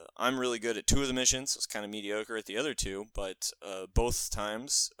 I'm really good at 2 of the missions. I was kind of mediocre at the other 2, but both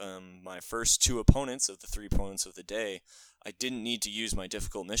times, my first 2 opponents of the 3 opponents of the day, I didn't need to use my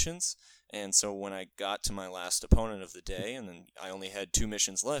difficult missions, and so when I got to my last opponent of the day, and then I only had 2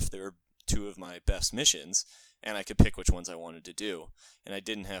 missions left, they were 2 of my best missions, and I could pick which ones I wanted to do, and I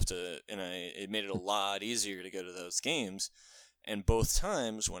didn't have to, it made it a lot easier to go to those games. And both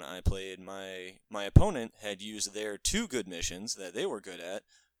times when I played, my opponent had used their 2 good missions that they were good at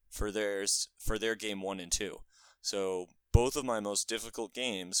for their game 1 and 2. So both of my most difficult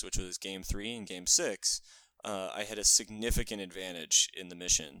games, which was game 3 and game 6, I had a significant advantage in the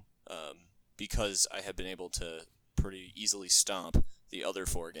mission because I had been able to pretty easily stomp the other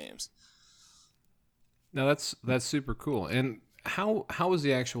 4 games. Now that's super cool. And how was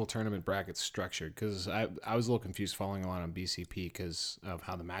the actual tournament bracket structured? Because I was a little confused following along on BCP because of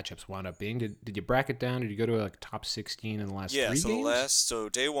how the matchups wound up being. Did you bracket down? Did you go to like top 16 in the last 3 games? So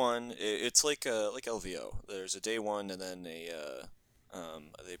day 1, it's like LVO. There's a day 1 and then they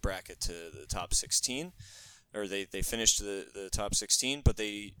bracket to the top 16, or they finished the top 16, but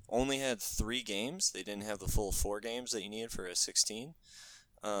they only had 3 games. They didn't have the full 4 games that you needed for a 16.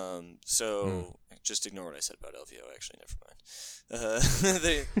 Just ignore what I said about LVO. Actually, never mind.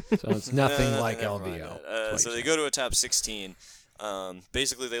 So it's nothing like LVO. So they go to a top 16.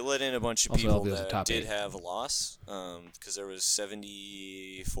 Basically, they let in a bunch of people that did have a loss because there was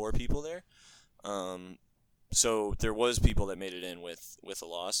 74 people there. So there was people that made it in with a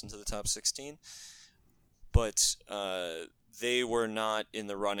loss into the top 16, but they were not in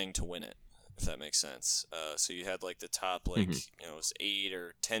the running to win it, if that makes sense. So you had like the top it was 8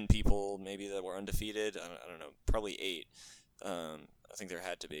 or 10 people maybe that were undefeated. I don't know, probably 8. I think there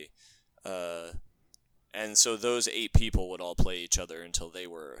had to be. And so those 8 people would all play each other until they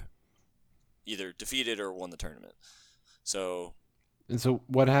were either defeated or won the tournament. So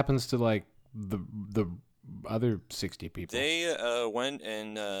what happens to like the other 60 people? They went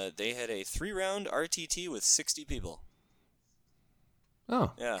and they had a 3-round RTT with 60 people.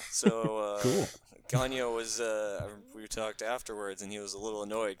 Oh. Yeah, so cool. Ganyo was, we talked afterwards, and he was a little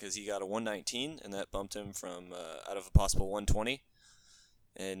annoyed because he got a 119, and that bumped him from, out of a possible 120,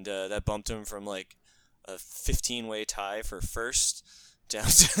 and that bumped him from, like, a 15-way tie for first down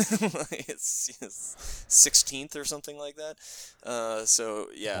to, like, it's 16th or something like that. So,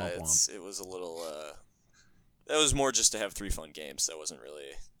 yeah, it was a little, that was more just to have 3 fun games. That wasn't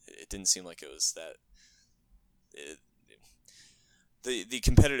really, it didn't seem like it was that, the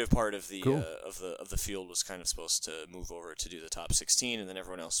competitive part of the Cool. of the field was kind of supposed to move over to do the top 16, and then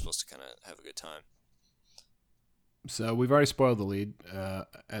everyone else was supposed to kind of have a good time. So we've already spoiled the lead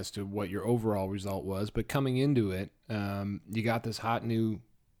as to what your overall result was, but coming into it, you got this hot new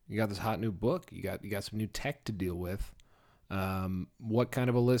book. You got some new tech to deal with. What kind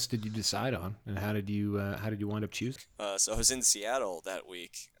of a list did you decide on, and how did you wind up choosing? So I was in Seattle that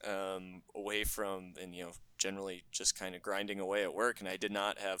week, away from, and generally just kind of grinding away at work, and I did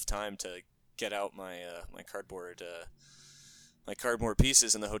not have time to get out my cardboard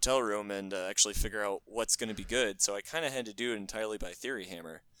pieces in the hotel room and actually figure out what's going to be good. So I kind of had to do it entirely by Theory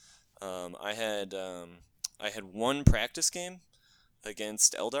Hammer. I had one practice game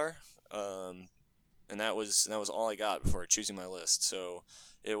against Eldar, and that was all I got before choosing my list. So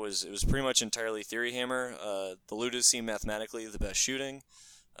it was pretty much entirely Theory Hammer. The Ludas seem mathematically the best shooting.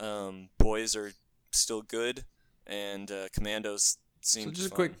 Boys are still good, and Commandos seem. So just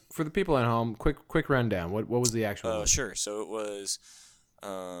fun. quick for the people at home, quick rundown. What was the actual? list? Sure. So it was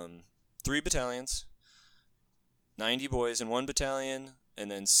 3 battalions, 90 boys in 1 battalion,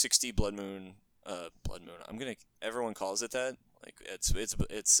 and then 60 Blood Moon. Everyone calls it that. Like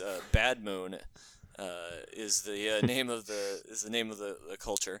it's Bad Moon. Is the name of the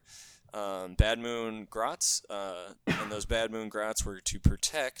culture. Bad Moon Grots, and those Bad Moon Grots were to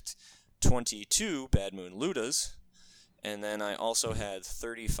protect 22 Bad Moon Ludas, and then I also had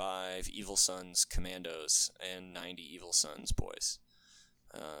 35 Evil Sons Commandos and 90 Evil Sons Boys.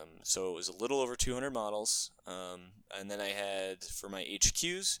 So it was a little over 200 models, and then I had, for my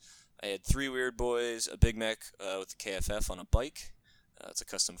HQs, I had 3 Weird Boys, a Big Mech with the KFF on a bike. It's a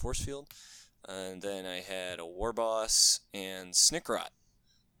custom force field. And then I had a War Boss and Snickrot.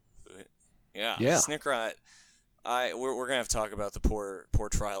 Yeah. Snickrot. We're gonna have to talk about the poor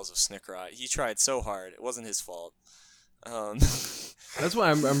trials of Snickrot. He tried so hard. It wasn't his fault. That's why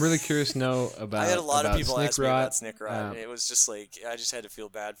I'm really curious to know about. I had a lot of people ask me about Snickrot. Snickrot. And it was just like I just had to feel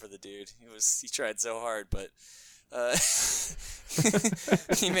bad for the dude. He tried so hard, but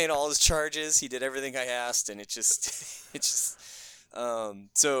he made all his charges. He did everything I asked, and it just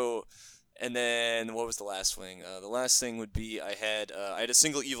so. And then what was the last thing? The last thing would be I had a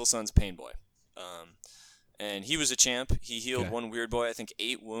single Evil Sons Pain Boy, and he was a champ. He healed one Weird Boy, I think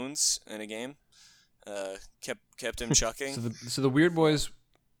 8 wounds in a game. Kept him chucking. So the Weird Boys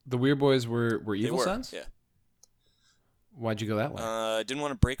were Evil Sons? Yeah. Why'd you go that way? I didn't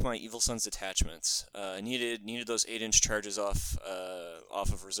want to break my Evil Sons detachments. I needed those 8-inch charges off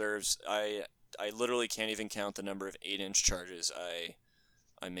of reserves. I literally can't even count the number of 8-inch charges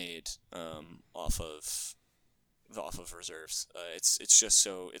I made off of reserves. It's just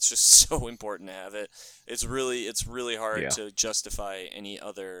so important to have it. It's really hard to justify any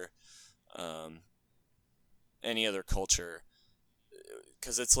other culture,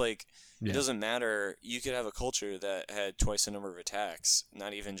 because it's like it doesn't matter. You could have a culture that had twice the number of attacks,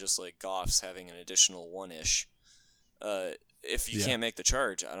 not even just like Goths having an additional 1-ish. If you can't make the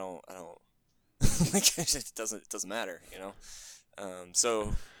charge, I don't like it doesn't matter,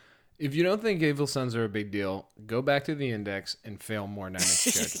 So if you don't think Evil Sons are a big deal, go back to the index and fail more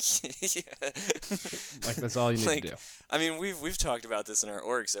 9-inch charges. Yeah. Like that's all you need to do. I mean, we've talked about this in our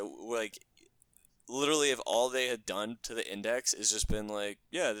orgs. Like, literally, if all they had done to the index is just been like,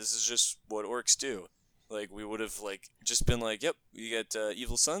 yeah, this is just what orcs do. Like, we would have like just been like, yep, you get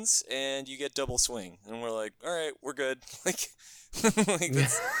Evil Sons and you get double swing, and we're like, all right, we're good. Like,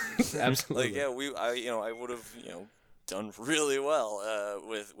 that's, Absolutely. like, I would have done really well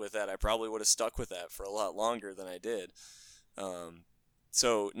with that. I probably would have stuck with that for a lot longer than I did.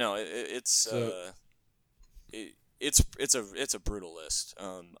 So no, it's a brutal list.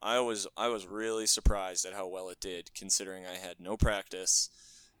 I was really surprised at how well it did, considering I had no practice.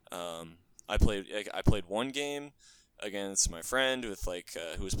 I played one game against my friend with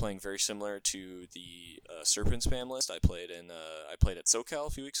who was playing very similar to the Serpent Spam list I played at SoCal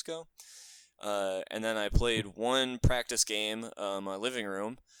a few weeks ago. And then I played one practice game in my living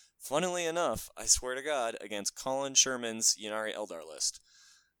room. Funnily enough, I swear to God, against Colin Sherman's Ynnari Eldar list,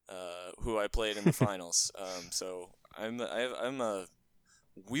 who I played in the finals. So I'm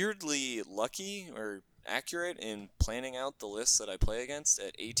weirdly lucky or accurate in planning out the lists that I play against.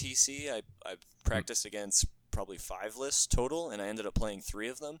 At ATC, I practiced against probably 5 lists total, and I ended up playing 3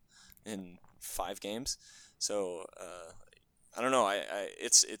 of them in 5 games. So I don't know.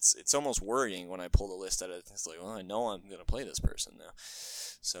 It's almost worrying when I pull the list out of it. It's like, well, I know I'm gonna play this person now.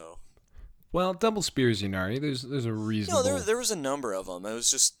 So. Well, double spears Ynnari. There's a reasonable. No, there was a number of them. I was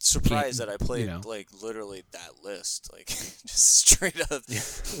just surprised that I played like literally that list, like just straight up.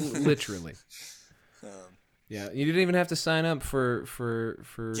 Literally. Yeah, you didn't even have to sign up for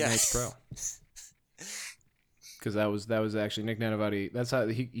Yeah. Knights Pro. Because that was actually Nick Nanavati. That's how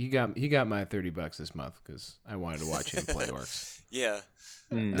he got my $30 this month because I wanted to watch him play orcs. Yeah.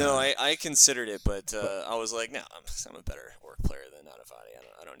 Mm. No, I considered it, but I was like, no, I'm a better orc player than Nanavati.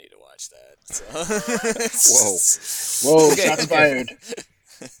 I don't need to watch that. So. Whoa, shots fired.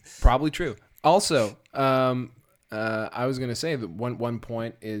 Probably true. Also, I was gonna say that one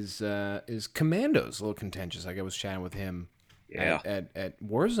point is Commandos a little contentious. Like I was chatting with him at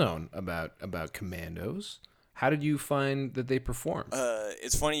Warzone about Commandos. How did you find that they performed?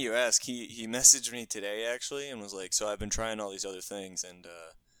 It's funny you ask. He messaged me today actually and was like, so I've been trying all these other things and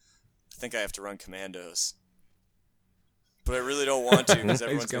I think I have to run Commandos. But I really don't want to because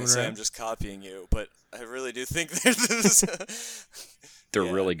everyone's going to say I'm just copying you. But I really do think they're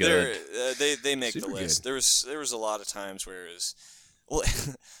really good. They make Super the list. good. There was a lot of times where it was. Well,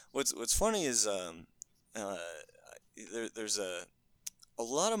 what's funny is there's a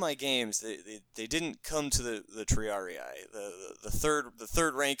lot of my games they didn't come to the Triarii. The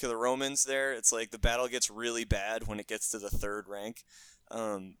third rank of the Romans there. It's like the battle gets really bad when it gets to the third rank.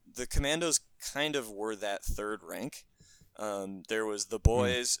 The Commandos kind of were that third rank. There was the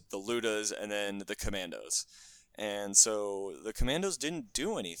boys, the Ludas, and then the Commandos. And so the Commandos didn't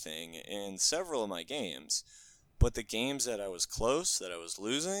do anything in several of my games, but the games that I was close, that I was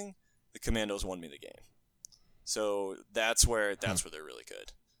losing, the Commandos won me the game. So that's where they're really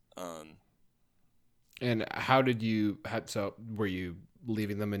good. And how did you? So were you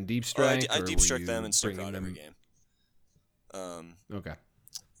leaving them in deep strike? I deep struck them and stuck out every game. Okay.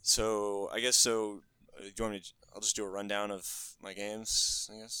 So I guess so. Do you want me to? I'll just do a rundown of my games,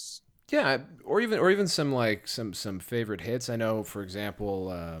 I guess. Yeah, or even some like some favorite hits. I know, for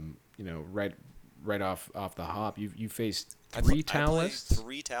example, right off the hop, you faced three Tau lists.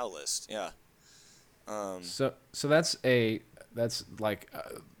 Three Tau lists, yeah. So that's like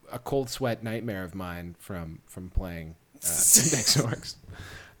a cold sweat nightmare of mine from playing Index Orcs.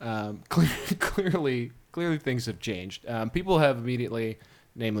 Clearly things have changed. People have immediately,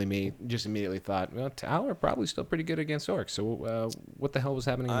 namely me, just immediately thought, well, Tau are probably still pretty good against Orcs. So what the hell was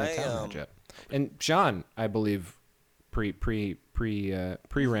happening in that Tau matchup? And Sean, I believe, pre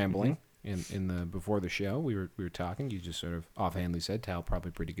rambling in the before the show, we were talking. You just sort of offhandedly said Tau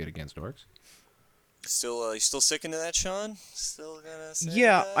probably pretty good against Orcs. You still sticking to that, Sean? Still gonna say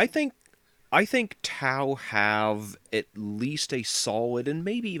Yeah, that? I think Tau have at least a solid and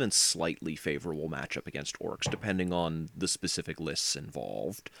maybe even slightly favorable matchup against Orcs, depending on the specific lists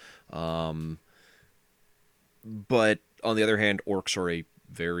involved. But on the other hand, Orcs are a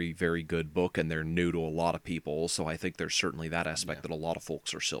very, very good book, and they're new to a lot of people, so I think there's certainly that aspect that a lot of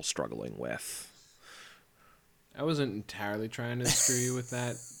folks are still struggling with. I wasn't entirely trying to screw you with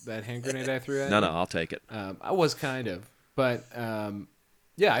that hand grenade I threw at you. No, I'll take it. I was kind of, but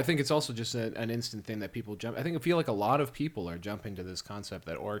yeah, I think it's also just an instant thing that people jump. I feel like a lot of people are jumping to this concept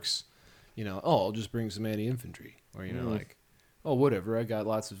that Orcs, I'll just bring some anti-infantry, or like, oh, whatever, I got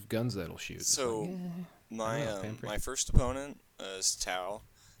lots of guns that'll shoot. So my first opponent is Tau.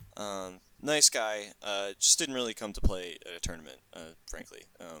 Nice guy. Just didn't really come to play at a tournament, frankly.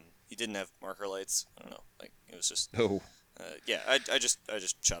 He didn't have marker lights. I don't know. Like it was just. Oh. I just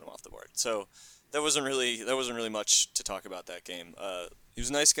shot him off the board. So there wasn't really much to talk about that game. He was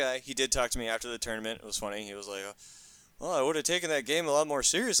a nice guy. He did talk to me after the tournament. It was funny. He was like, "Well, I would have taken that game a lot more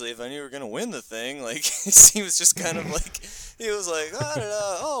seriously if I knew we were gonna win the thing." Like he was just kind of like, he was like,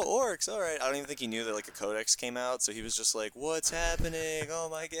 "Oh, Orcs, all right." I don't even think he knew that like a codex came out. So he was just like, "What's happening? Oh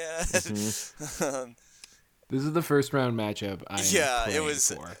my god." Mm-hmm. This is the first round matchup. It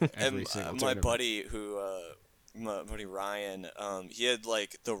was. For every single my tournament. buddy my buddy Ryan, he had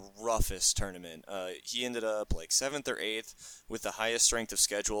like the roughest tournament. He ended up like 7th or 8th with the highest strength of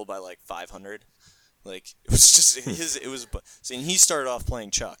schedule by like 500. Like it was just and he started off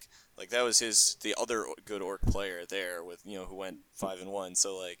playing Chuck. Like that was the other good orc player there with who went 5-1.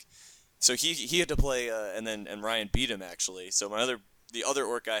 So he had to play and Ryan beat him actually. So the other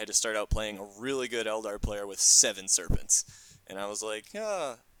orc guy had to start out playing a really good Eldar player with 7 serpents. And I was like,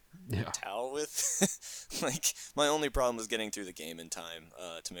 Tau with like my only problem was getting through the game in time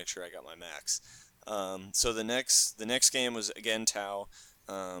to make sure I got my max. So the next game was again Tau.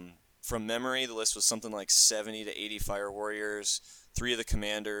 From memory, the list was something like 70 to 80 fire warriors, 3 of the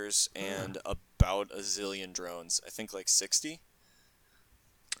commanders, and about a zillion drones. I think like 60.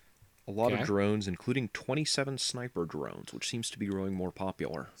 A lot of drones, including 27 sniper drones, which seems to be growing more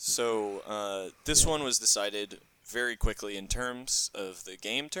popular. So this one was decided very quickly in terms of the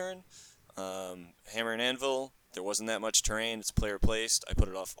game turn. Hammer and Anvil, there wasn't that much terrain. It's player placed. I put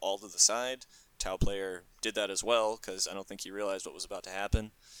it off all to the side. Tau player did that as well, because I don't think he realized what was about to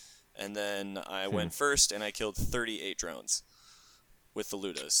happen. And then I went first, and I killed 38 drones with the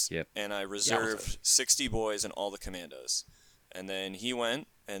Ludas. Yep. And I reserved 60 boys and all the commandos. And then he went,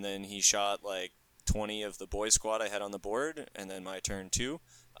 and then he shot like 20 of the boy squad I had on the board, and then my turn 2,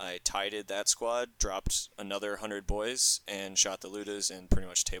 I tided that squad, dropped another 100 boys, and shot the Ludas, and pretty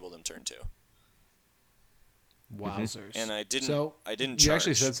much tabled them turn 2. Wowzers! And I didn't. So I didn't you charge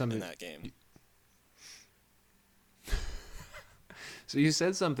actually said something in that game. So you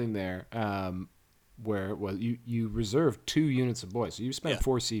said something there, where you reserved 2 units of boys, so you spent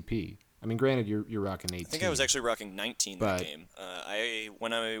 4 CP. I mean, granted, you're rocking 18. I think I was actually rocking 19 that game.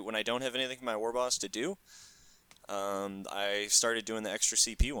 When I don't have anything for my war boss to do, I started doing the extra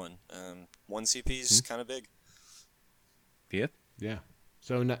CP one. 1 CP is kind of big. Yep. Yeah.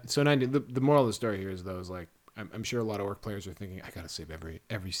 So 90. The moral of the story here is though is like I'm sure a lot of orc players are thinking I gotta save every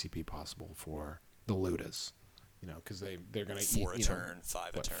CP possible for the Ludas, because they're gonna eat 4 a turn,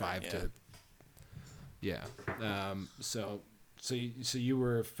 5 a turn, 5 to. Yeah. So you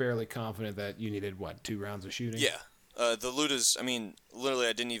were fairly confident that you needed 2 rounds of shooting? Yeah. The Ludas, I mean, literally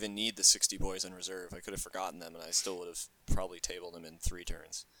I didn't even need the 60 boys in reserve. I could have forgotten them, and I still would have probably tabled them in 3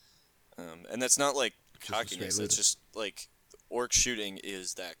 turns. And that's not like cockiness. It's just like orc shooting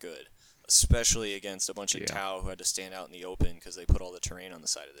is that good, especially against a bunch of Tau who had to stand out in the open because they put all the terrain on the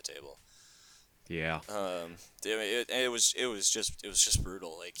side of the table. Yeah. It was just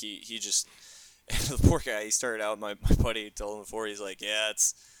brutal. Like he just the poor guy. He started out. My buddy told him before. He's like, yeah,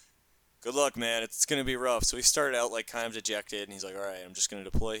 it's good luck, man. It's gonna be rough. So he started out like kind of dejected, and he's like, all right, I'm just gonna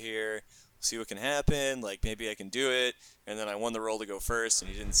deploy here, see what can happen. Like maybe I can do it. And then I won the roll to go first,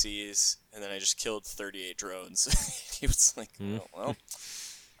 and he didn't seize. And then I just killed 38 drones. He was like, oh, well.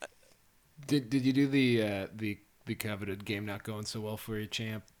 Did you do the coveted game not going so well for you,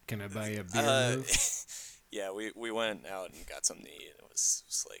 champ? Can I buy you a beer move? Yeah, we went out and got something to eat. It was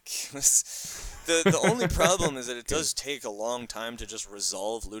the only problem is that it does take a long time to just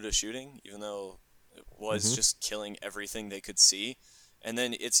resolve Luda shooting, even though it was just killing everything they could see. And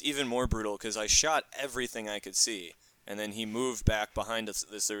then it's even more brutal because I shot everything I could see, and then he moved back behind us.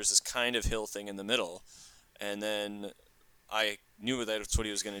 There was this kind of hill thing in the middle, and then I knew that's what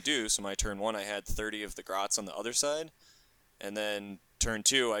he was going to do. So my turn 1, I had 30 of the grots on the other side, and then turn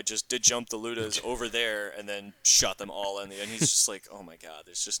 2, I just did jump the Ludas over there and then shot them all in the end. He's just like, oh my god,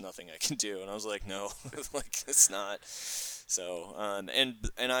 there's just nothing I can do. And I was like, no, like it's not. So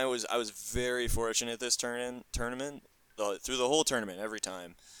and I was very fortunate this tournament through the whole tournament every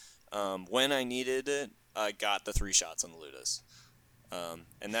time. When I needed it, I got the 3 shots on the Ludas.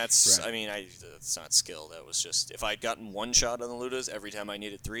 And that's, right. I mean, it's not skill. That was just, if I'd gotten 1 shot on the Ludas every time I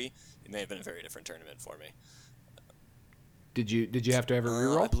needed 3, it may have been a very different tournament for me. Did you have to ever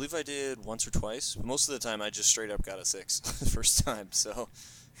reroll? I believe I did once or twice. Most of the time, I just straight up got a 6 the first time. So,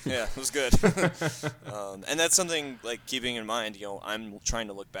 yeah, it was good. And that's something like keeping in mind. I'm trying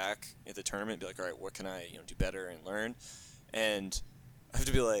to look back at the tournament and be like, all right, what can I do better and learn? And I have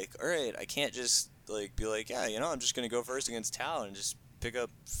to be like, all right, I can't just be like, yeah, I'm just gonna go first against Tau and just pick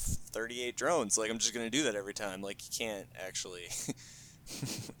up 38 drones. Like I'm just gonna do that every time. Like you can't actually.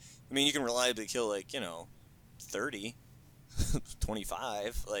 I mean, you can reliably kill 30.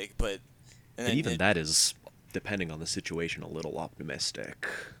 25, but and even that is, depending on the situation, a little optimistic,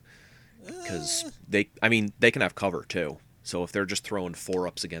 because they can have cover too. So if they're just throwing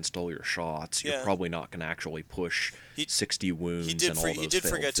 4-ups against all your shots, you're probably not going to actually push 60 wounds. He did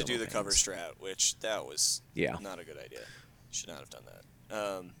forget to do the cover strat, which that was not a good idea. Should not have done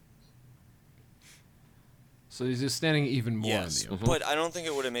that. So he's just standing even more in the open. But I don't think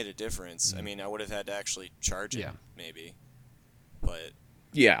it would have made a difference. I mean, I would have had to actually charge it, maybe. But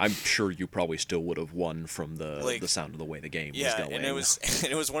yeah, I'm sure you probably still would have won from the sound of the way the game was going. And it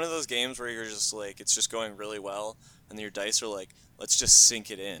was one of those games where you're just like, it's just going really well, and your dice are like, let's just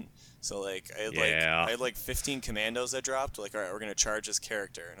sink it in. So I had 15 commandos that dropped. Like, all right, we're gonna charge this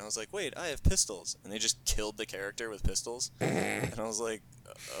character, and I was like, wait, I have pistols, and they just killed the character with pistols, and I was like,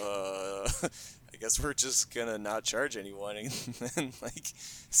 I guess we're just gonna not charge anyone, and then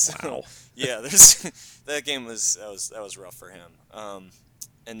wow. Yeah, that game was rough for him.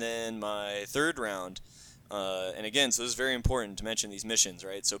 And then my third round, and again, so this is very important to mention these missions,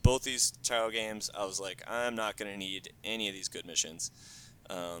 right? So both these Tau games, I was like, I'm not gonna need any of these good missions.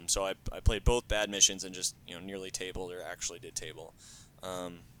 So I played both bad missions and just nearly tabled or actually did table.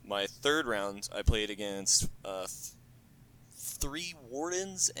 My third round, I played against 3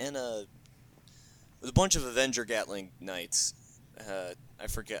 Wardens and a bunch of Avenger Gatling Knights. I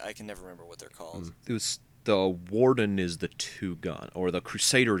forget. I can never remember what they're called. It was The Warden is the 2-gun, or the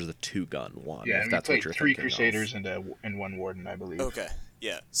Crusader is the 2-gun one. Yeah, if and that's we what played you're 3 thinking Crusaders of. and 1 Warden, I believe. Okay,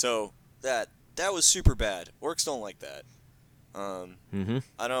 yeah. So that was super bad. Orcs don't like that. I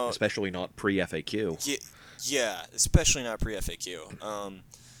don't. Especially not pre-FAQ. Yeah, especially not pre-FAQ.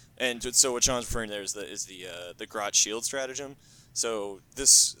 And so what Sean's referring to there is the Grot Shield stratagem. So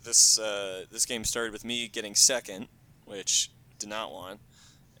this game started with me getting second, which did not want,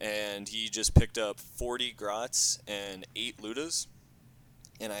 and he just picked up 40 Grots and 8 Ludas,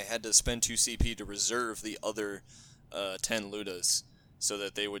 and I had to spend 2 CP to reserve the other 10 Ludas so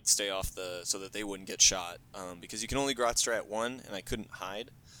that they would stay off so that they wouldn't get shot, because you can only Grot strat 1, and I couldn't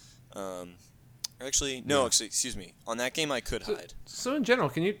hide. Excuse me. On that game, I could hide. So in general,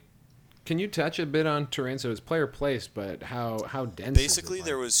 can you touch a bit on terrain? So it's player placed, but how dense? Basically, is it,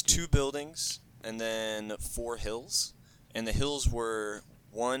 there was 2 buildings and then 4 hills, and the hills were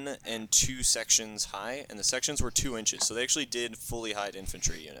 1 and 2 sections high, and the sections were 2 inches. So they actually did fully hide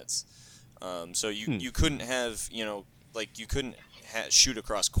infantry units. So you couldn't have you couldn't shoot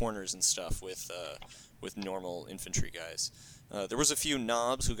across corners and stuff with normal infantry guys. There was a few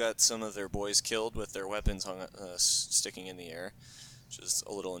knobs who got some of their boys killed with their weapons sticking in the air, which is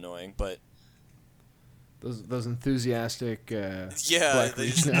a little annoying, but those enthusiastic Black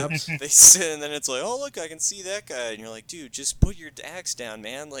Legion abs. They sit and then it's like, oh look, I can see that guy, and you're like, dude, just put your axe down,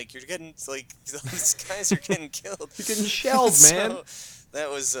 man. Like you're getting these guys are getting killed. You're getting shelled, man. So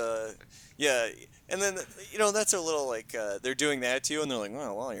that was yeah. And then that's a little they're doing that to you, and they're like,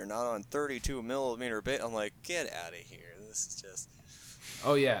 well, you're not on 32 millimeter bit. I'm like, get out of here. This is just.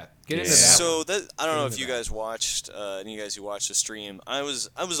 Oh yeah, get into that. So I don't know if you guys watched, any of you guys who watched the stream. I was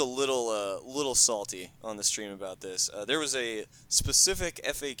a little salty on the stream about this. There was a specific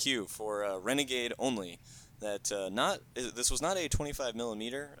FAQ for Renegade only. That this was not a 25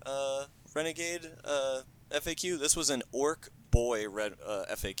 millimeter Renegade FAQ. This was an Orc boy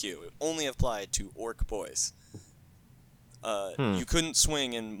FAQ. It only applied to Orc boys. You couldn't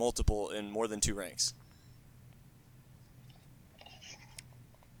swing in more than 2 ranks.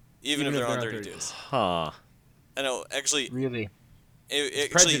 Even if they're on 32s. Huh. I know, actually. Really? Actually,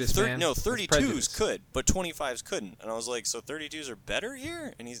 prejudice, man. 32s could, but 25s couldn't. And I was like, so 32s are better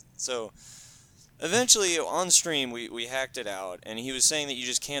here? And so eventually on stream we hacked it out, and he was saying that you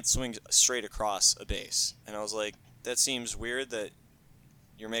just can't swing straight across a base. And I was like, that seems weird that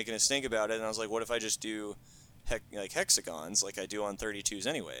you're making us think about it. And I was like, what if I just do hexagons like I do on 32s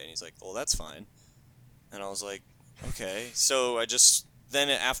anyway? And he's like, well, that's fine. And I was like, okay. So then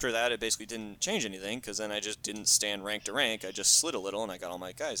after that, it basically didn't change anything, because then I just didn't stand rank to rank. I just slid a little, and I got all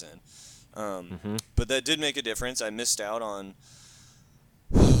my guys in. But that did make a difference. I missed out on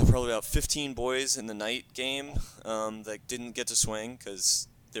probably about 15 boys in the night game that didn't get to swing, because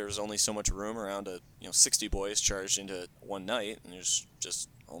there was only so much room around 60 boys charged into one night, and there's just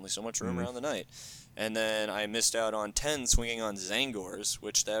only so much room around the night. And then I missed out on 10 swinging on Zangors,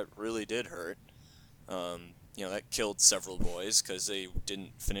 which that really did hurt. That killed several boys because they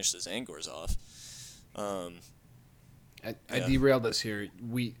didn't finish the Zangors off. I derailed us here.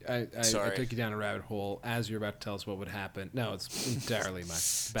 I Sorry. took you down a rabbit hole as you're about to tell us what would happen. No, it's entirely my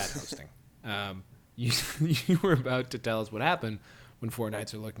bad hosting. You were about to tell us what happened when 4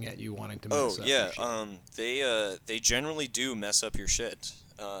 Knights are looking at you wanting to mess up your shit. They generally do mess up your shit.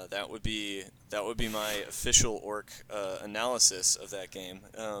 That would be my official Orc analysis of that game.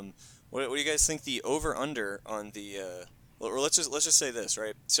 What do you guys think the over/under on the? Or let's just say this,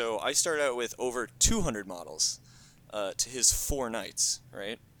 right? So I started out with over 200 models to his 4 Knights,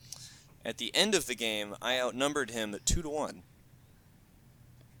 right? At the end of the game, I outnumbered him 2-1.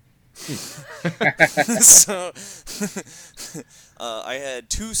 So I had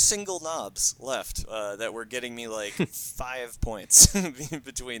 2 single knobs left that were getting me 5 points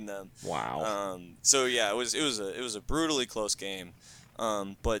between them. Wow. So yeah, it was a brutally close game.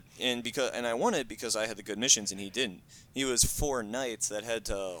 But I won it because I had the good missions and he didn't. He was 4 Knights that had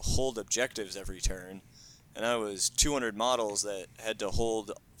to hold objectives every turn, and I was 200 models that had to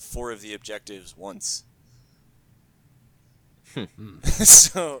hold 4 of the objectives once.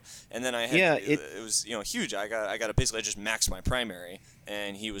 So, and then I had it was huge. I basically just maxed my primary,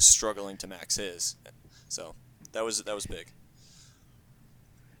 and he was struggling to max his. So that was big.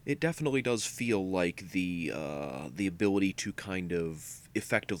 It definitely does feel like the ability to kind of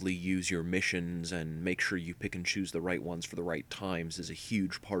effectively use your missions and make sure you pick and choose the right ones for the right times is a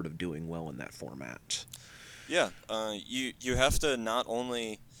huge part of doing well in that format. Yeah, you have to not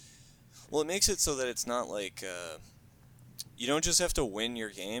only... Well, it makes it so that it's not like... you don't just have to win your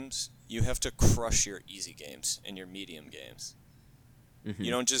games, you have to crush your easy games and your medium games.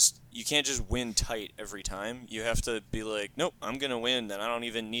 You can't just win tight every time. You have to be like, nope, I'm gonna win. Then I don't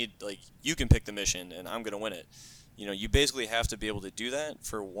even need you can pick the mission and I'm gonna win it. You basically have to be able to do that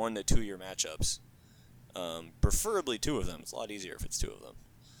for 1 to 2 year matchups. Preferably 2 of them. It's a lot easier if it's 2 of them.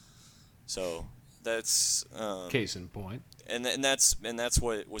 So that's case in point. And that's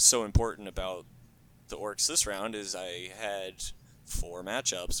what was so important about the Orcs this round is I had 4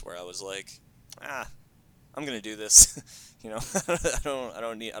 matchups where I was like, I'm gonna do this. I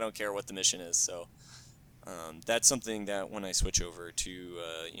don't care what the mission is. So that's something that when I switch over to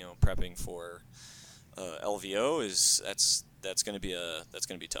prepping for LVO that's gonna be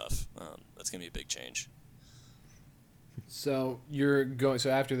tough. That's gonna be a big change. So you're going. So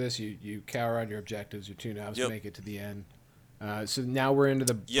after this, you cower on your objectives. Your 2 navs make it to the end. So now we're into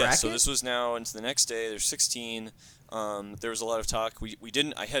the bracket? So this was now into the next day. There's 16. There was a lot of talk.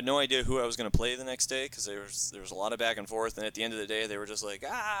 I had no idea who I was going to play the next day because there was a lot of back and forth. And at the end of the day, they were just like,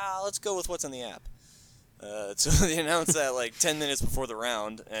 let's go with what's in the app. So they announced that 10 minutes before the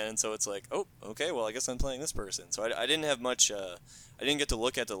round. And so it's like, oh, okay, well, I guess I'm playing this person. So I didn't have much. I didn't get to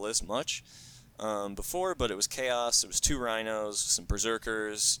look at the list much before, but it was Chaos. It was 2 Rhinos, some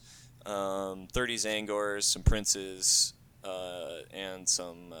Berserkers, 30 Zangors, some Princes, and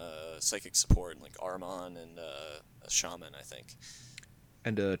some psychic support like Armon and a Shaman, I think.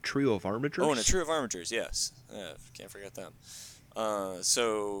 And a trio of Armigers? Oh, and a trio of Armigers, yes. Can't forget them.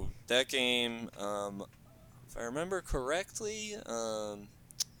 So that game, if I remember correctly, so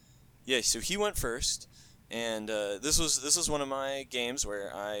he went first. And this was one of my games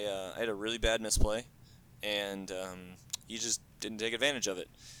where I had a really bad misplay, and he just didn't take advantage of it.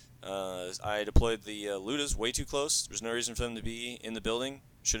 I deployed the Ludas way too close. There was no reason for them to be in the building.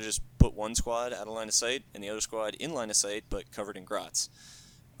 Should have just put one squad out of line of sight and the other squad in line of sight, but covered in grots.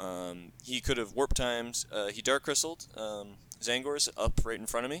 He could have warp timed. He Dark Crystalled Zangors up right in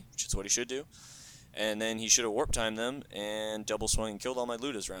front of me, which is what he should do. And then he should have warp timed them and double swung and killed all my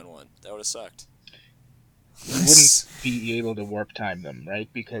Ludas round 1. That would have sucked. You wouldn't be able to warp time them, right?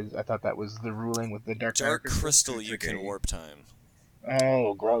 Because I thought that was the ruling with the Dark Crystal you can warp time.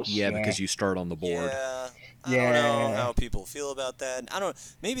 Oh, gross. Yeah, because you start on the board. Yeah, I don't know how people feel about that.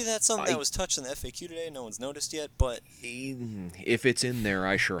 Maybe that's something that was touched in the FAQ today. No one's noticed yet, but if it's in there,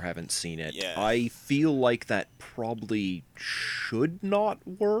 I sure haven't seen it. Yeah. I feel like that probably should not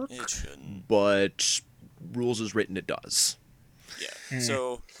work. It shouldn't. But rules as written, it does. Yeah.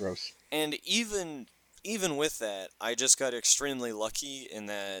 So gross. And even with that, I just got extremely lucky in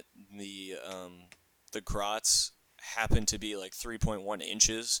that the grots happened to be 3.1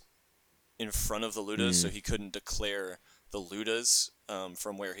 inches in front of the Ludas, so he couldn't declare the Ludas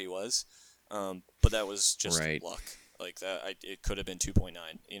from where he was. But that was just luck. It could have been 2.9,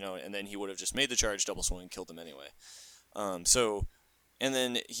 and then he would have just made the charge, double swing, and killed them anyway. And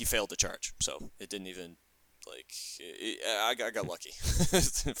then he failed the charge, so it didn't even I got lucky,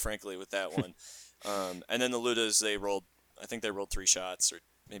 frankly, with that one. And then the Ludas, I think they rolled 3 shots, or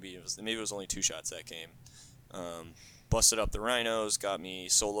maybe it was only 2 shots that game. Busted up the Rhinos, got me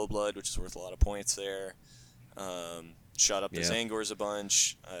solo blood, which is worth a lot of points there. Shot up the Zangors a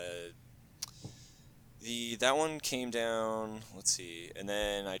bunch. That one came down, let's see, and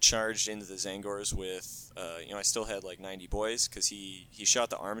then I charged into the Zangors with, I still had 90 boys, because he shot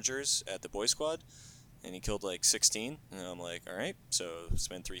the Armigers at the boy squad, and he killed 16, and I'm like, alright, so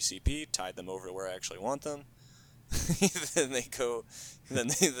spend 3 CP, tied them over to where I actually want them. then they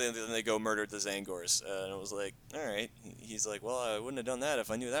go murdered the Zangors, and I was like, all right. He's like, well, I wouldn't have done that if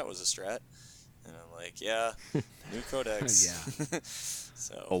I knew that was a strat. And I'm like, yeah, new codex. Yeah.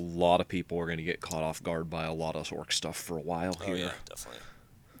 So a lot of people are going to get caught off guard by a lot of orc stuff for a while here. Oh yeah, definitely.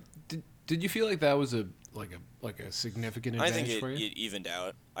 Did you feel like that was a significant advantage for you? I think it evened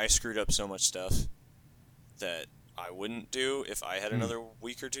out. I screwed up so much stuff that I wouldn't do if I had another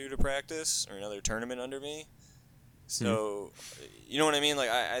week or 2 to practice or another tournament under me. So, you know what I mean?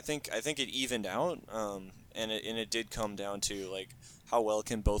 I think it evened out, and it did come down to how well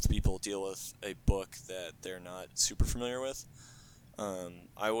can both people deal with a book that they're not super familiar with.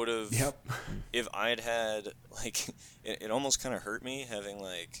 I would have, if I'd had it almost kind of hurt me having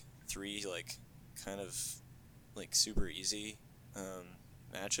 3 kind of super easy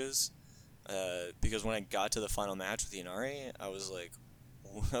matches, because when I got to the final match with Inari, I was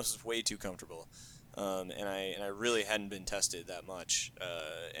way too comfortable. And I really hadn't been tested that much,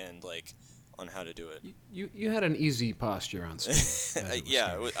 and on how to do it. You had an easy posture on screen.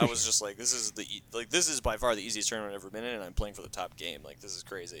 I was just this is this is by far the easiest tournament I've ever been in, and I'm playing for the top game. This is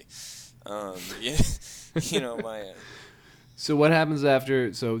crazy. My. So what happens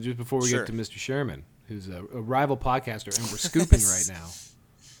after? So just before we get to Mr. Sherman, who's a rival podcaster, and we're scooping right now.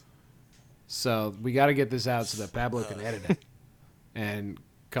 So we got to get this out so that Pablo can edit it. And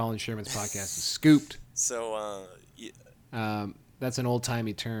Colin Sherman's podcast is scooped. So, that's an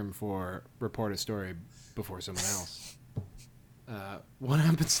old-timey term for report a story before someone else. What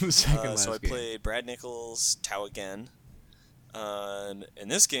happens in the second last So I game? played Brad Nichols, Tau again. In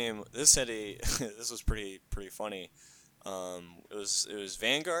this game, this had this was pretty funny. It was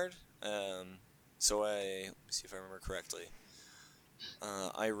Vanguard. So let me see if I remember correctly.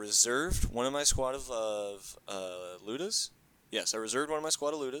 I reserved one of my squad of Ludas. Yes, I reserved one of my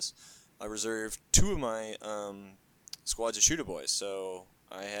squad of Ludas. I reserved two of my squads of Shooter Boys. So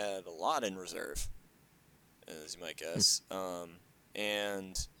I had a lot in reserve, as you might guess.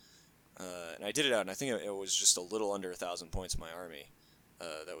 And I did it out, and I think it was just a little under 1,000 points in my army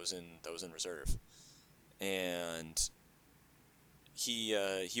that was in reserve. And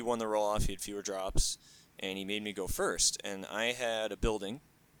he won the roll off. He had fewer drops, and he made me go first. And I had a building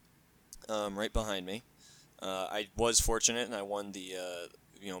right behind me. I was fortunate, and I won the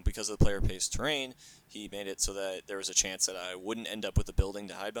because of the player-paced terrain. He made it so that there was a chance that I wouldn't end up with a building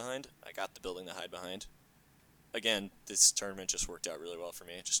to hide behind. I got the building to hide behind. Again, this tournament just worked out really well for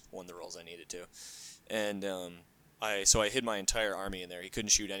me. I just won the rolls I needed to. And I hid my entire army in there. He couldn't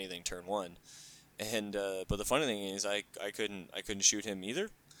shoot anything turn one. And but the funny thing is I couldn't shoot him either.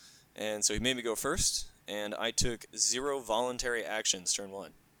 And so he made me go first, and I took 0 voluntary actions turn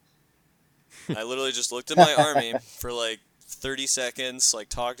one. I literally just looked at my army for like 30 seconds, like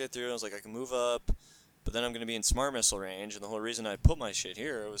talked it through, and I was like, I can move up, but then I'm going to be in smart missile range, and the whole reason I put my shit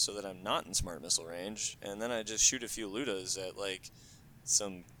here was so that I'm not in smart missile range, and then I just shoot a few Ludas at like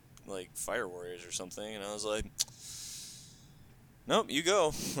some like fire warriors or something, and I was like, nope, you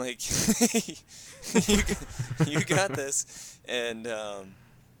go, like you got this. And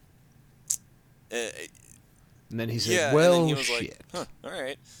and then he said, yeah, well, and then he was shit. like, huh, all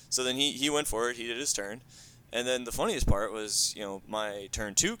right. So then he went for it. He did his turn. And then the funniest part was, my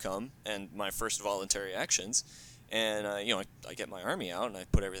turn 2 come and my first voluntary actions. And, I get my army out and I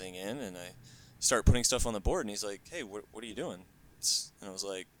put everything in and I start putting stuff on the board. And he's like, hey, what are you doing? And I was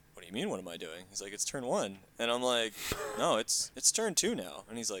like, what do you mean, what am I doing? He's like, it's turn 1. And I'm like, no, it's turn 2 now.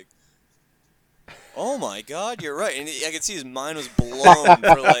 And he's like, oh my god, you're right. And I could see his mind was blown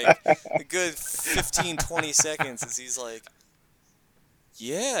for like a good 15, 20 seconds as he's like,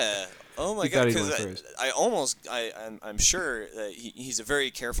 yeah, oh my god, because I'm sure that he's a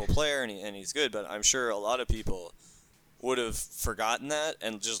very careful player and he's good, but I'm sure a lot of people would have forgotten that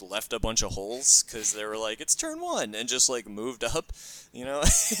and just left a bunch of holes because they were like, it's turn 1, and just like moved up,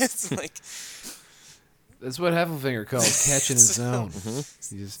 It's like, that's what Heffelfinger calls catching his zone.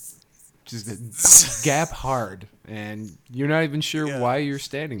 He just gap hard, and you're not even sure why you're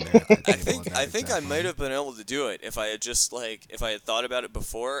standing there at that table. I think I might have been able to do it if I had just if I had thought about it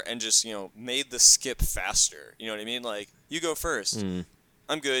before and just made the skip faster. You know what I mean? Like, you go first.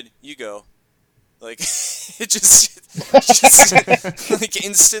 I'm good. You go. Like, it just like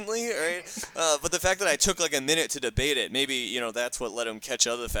instantly, right? But the fact that I took like a minute to debate it, maybe that's what let him catch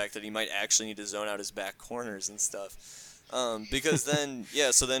up to the fact that he might actually need to zone out his back corners and stuff. Because then,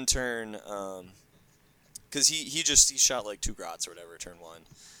 so then turn, because he shot like 2 grots or whatever, turn 1.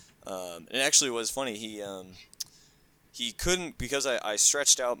 And it actually was funny, he couldn't, because I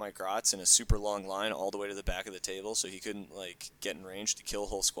stretched out my grots in a super long line all the way to the back of the table, so he couldn't like get in range to kill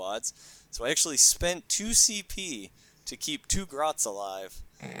whole squads. So I actually spent 2 CP to keep 2 grots alive,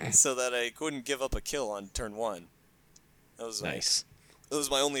 so that I couldn't give up a kill on turn 1. That was nice. That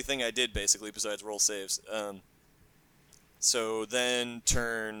was my only thing I did basically besides roll saves. So then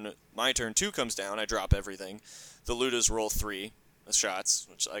my turn 2 comes down. I drop everything. The Ludas roll 3 shots,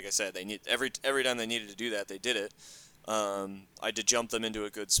 which, like I said, they need every time they needed to do that, they did it. I did jump them into a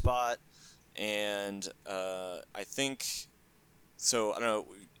good spot, and I think so. I don't know.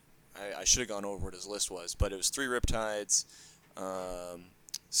 I should have gone over what his list was, but it was 3 Riptides,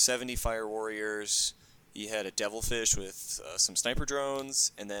 70 Fire Warriors. He had a Devilfish with some sniper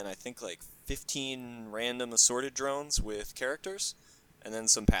drones, and then I think like 15 random assorted drones with characters, and then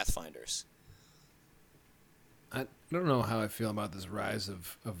some Pathfinders. I don't know how I feel about this rise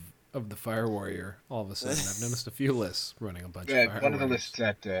of the Fire Warrior. All of a sudden, I've noticed a few lists running a bunch of Fire Warriors. One of the lists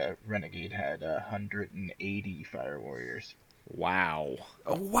at Renegade had 180 Fire Warriors. Wow.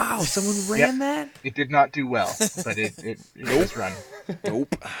 Oh, wow. Someone ran that? It did not do well, but it was run.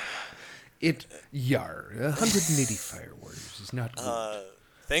 Nope. 180 Fire Warriors is not good.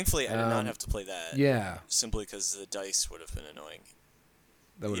 Thankfully, I did not have to play that. Yeah. Simply because the dice would have been annoying.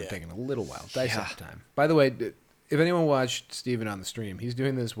 That would have taken a little while. Dice at the time. By the way, if anyone watched Steven on the stream, he's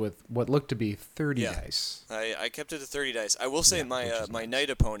doing this with what looked to be 30 dice. I kept it to 30 dice. I will say my nice. knight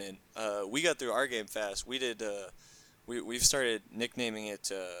opponent, we got through our game fast. We did we've started nicknaming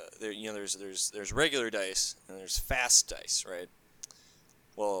it there's regular dice and there's fast dice, right?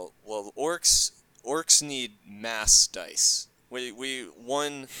 Well orcs need mass dice. We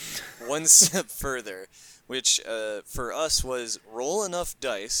one step further, which for us was roll enough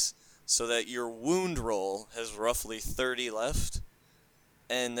dice so that your wound roll has roughly 30 left,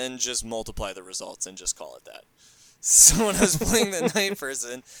 and then just multiply the results and just call it that. So when I was playing the knight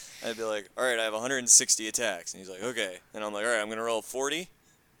person, I'd be like, all right, I have 160 attacks. And he's like, okay. And I'm like, all right, I'm going to roll 40.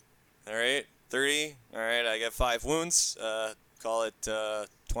 All right, 30. All right, I got 5 wounds. Call it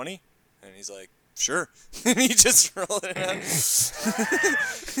 20. And he's like, sure. And he just rolled it out.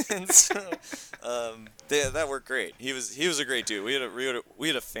 And so that worked great. He was a great dude. We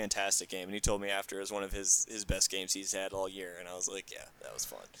had a fantastic game, and he told me after it was one of his best games he's had all year, and I was like, yeah, that was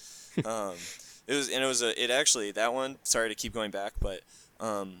fun. It actually, that one, sorry to keep going back, but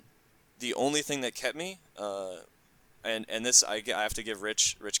the only thing that kept me and this I have to give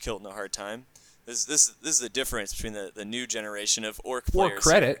Rich Kilton a hard time. This is the difference between the new generation of orc players. For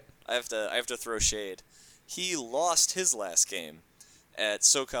credit, I have to throw shade. He lost his last game at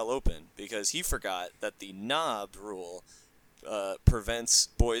SoCal Open because he forgot that the knob rule prevents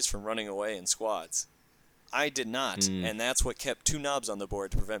boys from running away in squads. I did not, and that's what kept 2 knobs on the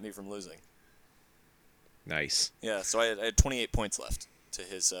board to prevent me from losing. Nice. Yeah, so I had 28 points left to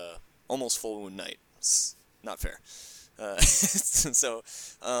his almost full wound knight. It's not fair.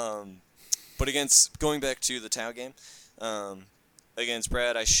 But going back to the Tau game, against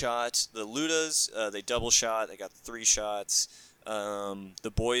Brad, I shot the Ludas. They double shot. They got 3 shots.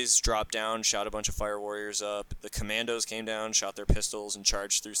 The boys dropped down, shot a bunch of fire warriors up. The commandos came down, shot their pistols, and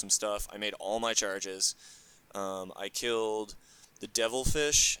charged through some stuff. I made all my charges. I killed the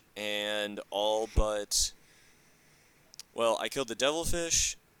devilfish and all but... Well, I killed the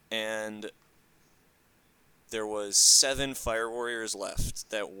devilfish, and there was 7 fire warriors left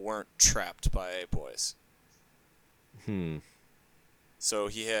that weren't trapped by boys. So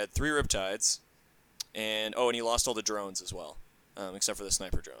he had 3 riptides, and he lost all the drones as well, except for the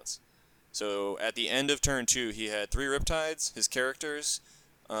sniper drones. So at the end of turn 2, he had 3 riptides, his characters,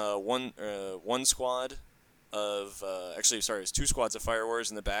 one squad of it was 2 squads of fire warriors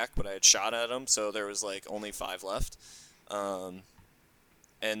in the back, but I had shot at them, so there was like only 5 left.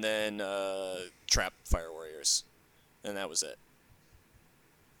 And then trap fire warriors, and that was it.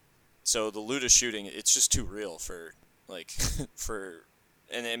 So the Luda shooting, it's just too real for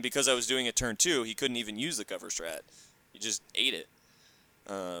and then because I was doing it turn 2, he couldn't even use the cover strat. He just ate it.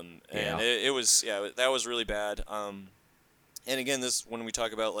 And that was really bad. And again, this when we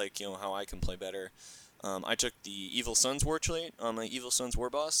talk about how I can play better. I took the Evil Sun's war trait on my Evil Sun's war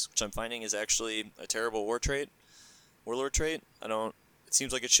boss, which I'm finding is actually a terrible warlord trait. It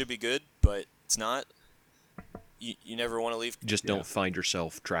seems like it should be good, but it's not. You never want to leave. Just don't find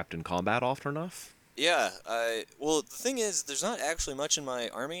yourself trapped in combat often enough. Yeah. Well, the thing is, there's not actually much in my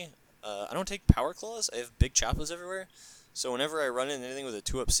army. I don't take power claws. I have big chappas everywhere. So whenever I run into anything with a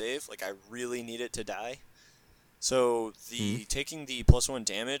 2-up save, I really need it to die. So taking the +1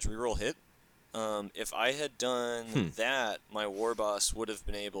 damage reroll hit. If I had done that, my war boss would have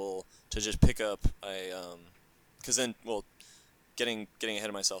been able to just pick up because then, getting ahead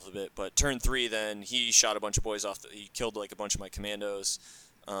of myself a bit, but turn 3, then he shot a bunch of boys off. He killed a bunch of my commandos,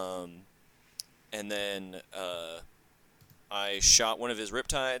 and then I shot one of his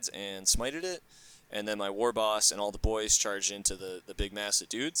riptides and smited it, and then my war boss and all the boys charged into the big mass of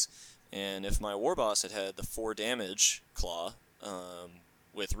dudes. And if my war boss had the 4 damage claw,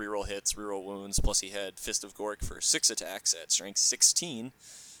 with reroll hits, reroll wounds, plus he had Fist of Gork for 6 attacks at strength 16,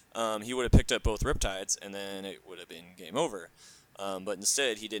 he would have picked up both riptides, and then it would have been game over. But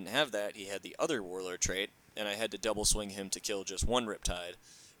instead, he didn't have that. He had the other warlord trait, and I had to double swing him to kill just 1 riptide.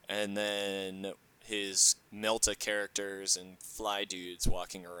 And then his Melta characters and fly dudes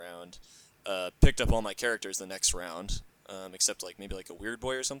walking around picked up all my characters the next round, except maybe a weird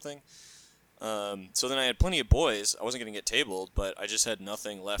boy or something. So then I had plenty of boys. I wasn't going to get tabled, but I just had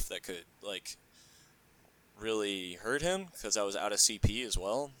nothing left that could really hurt him because I was out of CP as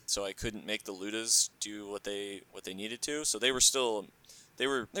well. So I couldn't make the Ludas do what they needed to. So they were still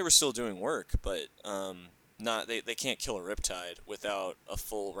doing work, but they can't kill a Riptide without a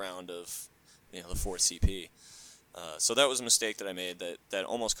full round of the 4th CP. So that was a mistake that I made that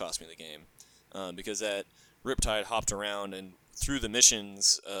almost cost me the game because that Riptide hopped around and through the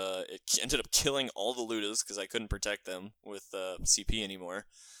missions, it ended up killing all the Ludas because I couldn't protect them with CP anymore.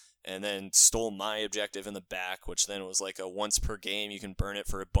 and then stole my objective in the back, which then was like a once per game you can burn it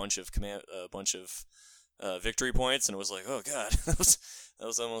for a bunch of victory points, and it was like, oh god,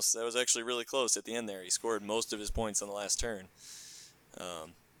 that was actually really close at the end there. He scored most of his points on the last turn.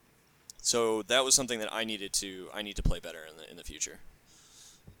 So that was something that I need to play better in the future.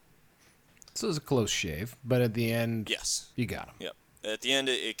 So it was a close shave, but at the end, yes, you got him. Yep. At the end,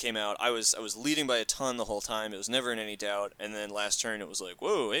 it came out. I was leading by a ton the whole time. It was never in any doubt. And then last turn, it was like,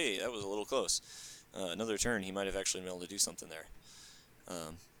 whoa, hey, that was a little close. Another turn, he might have actually been able to do something there.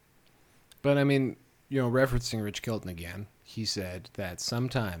 But I mean, referencing Rich Kilton again, he said that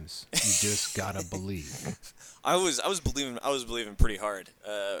sometimes you just gotta believe. I was believing pretty hard.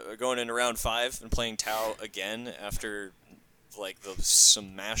 Going into round 5 and playing Tau again after like the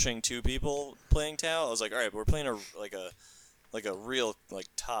smashing 2 people playing Tau. I was like, all right, we're playing a real like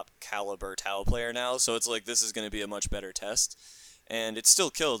top caliber Tau player now, so it's like this is going to be a much better test, and it still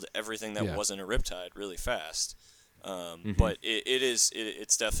killed everything that wasn't a Riptide really fast. But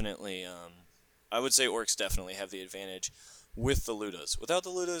it's definitely I would say Orcs definitely have the advantage with the Ludas. Without the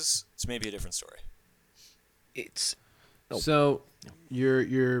Ludas, it's maybe a different story. So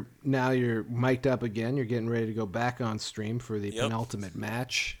you're mic'd up again. You're getting ready to go back on stream for the penultimate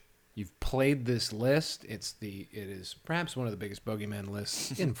match. You've played this list. It is perhaps one of the biggest bogeyman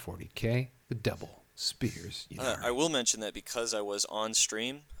lists in 40K. The double spears. I will mention that because I was on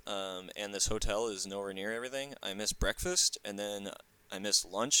stream, and this hotel is nowhere near everything. I missed breakfast, and then I missed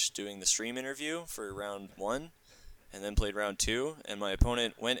lunch doing the stream interview for round 1. And then played round 2, and my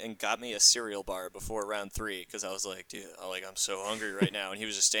opponent went and got me a cereal bar before round 3 because I was like, dude, I'm so hungry right now. And he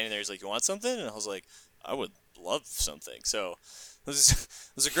was just standing there. He's like, you want something? And I was like, I would love something. So it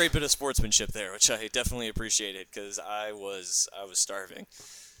was a great bit of sportsmanship there, which I definitely appreciated because I was starving.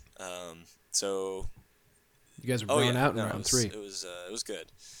 So you guys were going out in round 3. It was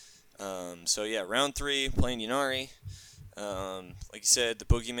good. So yeah, round 3 playing Ynnari. Like you said, the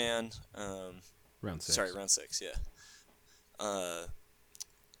boogeyman. Round 6. Sorry, round 6. Yeah.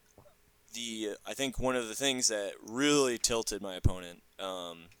 I think one of the things that really tilted my opponent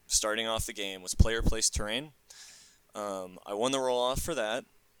starting off the game was player placed terrain. I won the roll-off for that,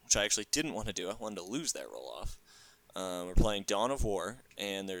 which I actually didn't want to do. I wanted to lose that roll-off. We're playing Dawn of War,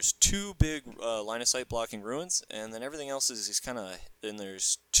 and there's 2 big line-of-sight blocking ruins, and then everything else is kind of... Then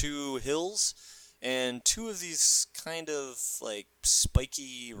there's 2 hills, and 2 of these kind of, like,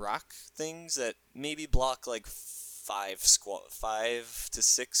 spiky rock things that maybe block, like, 5 to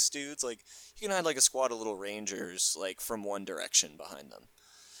 6 dudes. Like, you can hide, like, a squad of little rangers, like, from one direction behind them.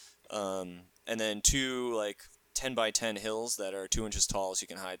 And then 2, like, 10 by 10 hills that are 2 inches tall, so you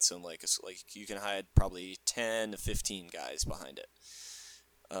can hide some, like you can hide probably 10 to 15 guys behind it.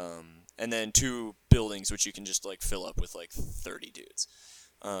 And then 2 buildings, which you can just, like, fill up with, like, 30 dudes.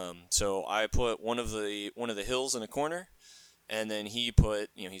 So I put one of the hills in a corner, and then he put,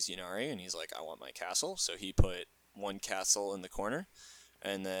 he's Ynnari, and he's like, I want my castle, so he put 1 castle in the corner,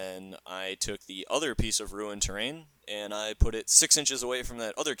 and then I took the other piece of ruined terrain, and I put it 6 inches away from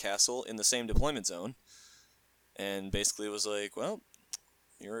that other castle in the same deployment zone, and basically was like, well,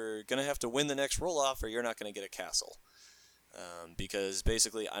 you're going to have to win the next roll-off, or you're not going to get a castle. Because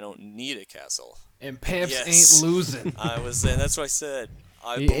basically I don't need a castle. And Pamps ain't losing. And that's what I said.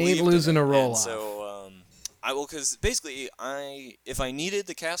 He ain't losing a roll-off. So because basically if I needed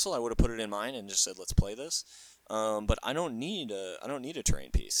the castle, I would have put it in mine and just said, let's play this. But I don't need a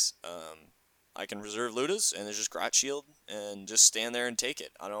terrain piece. I can reserve Ludas and there's just Grot Shield and just stand there and take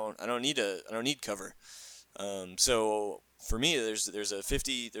it. I don't need cover. So for me, there's a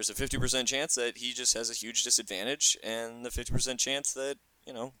 50% chance that he just has a huge disadvantage, and the 50% chance that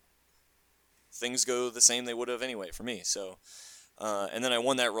things go the same they would have anyway for me. So, and then I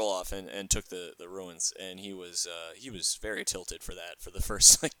won that roll off and took the ruins, and he was very tilted for that for the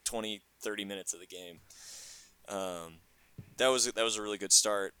first like 20-30 minutes of the game. That was a really good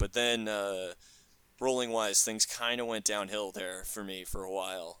start, but then rolling wise, things kind of went downhill there for me for a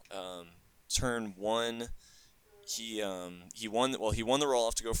while. Turn 1. He won the roll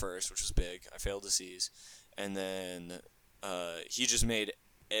off to go first, which was big. I failed to seize, and then he just made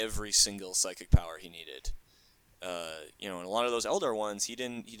every single psychic power he needed. And a lot of those Eldar ones, he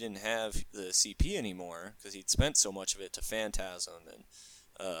didn't have the CP anymore because he'd spent so much of it to Phantasm and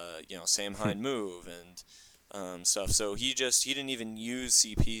Samhain move and stuff. So he didn't even use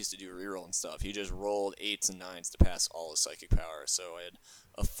CPs to do reroll and stuff. He just rolled 8s and 9s to pass all his psychic power. So I had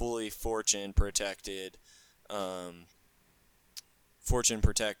a fully fortune protected fortune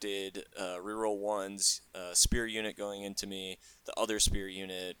protected, reroll ones, spear unit going into me. The other spear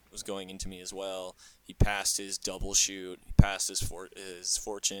unit was going into me as well. He passed his double shoot. He passed his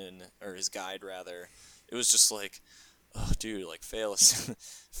fortune, or his guide rather. It was just like, oh, dude, like fail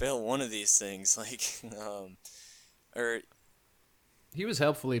one of these things, like, or. He was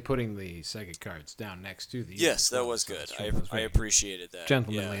helpfully putting the psychic cards down next to the. Yes, that was good. I appreciated that.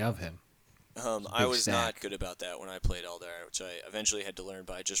 Gentlemanly of him. I was not good about that when I played Eldar, which I eventually had to learn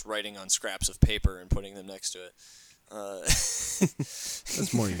by just writing on scraps of paper and putting them next to it.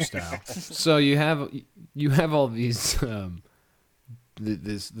 That's more your style. So you have all these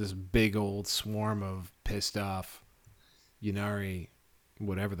this big old swarm of pissed off Ynnari,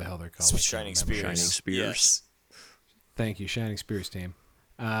 whatever the hell they're called. Shining Spears. Yes. Thank you, Shining Spears team.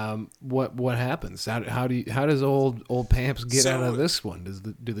 What happens? How does old Pamps get out of this one?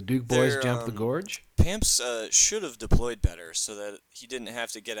 Do the Duke boys jump the gorge? Pamps should have deployed better so that he didn't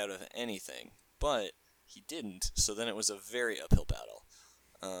have to get out of anything, but he didn't. So then it was a very uphill battle.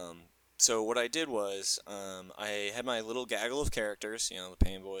 So what I did was I had my little gaggle of characters, the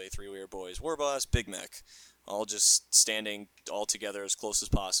Pain Boy, Three Weird Boys, War Boss, Big Mech, all just standing all together as close as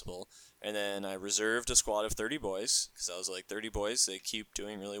possible. And then I reserved a squad of 30 boys, because I was like, 30 boys, they keep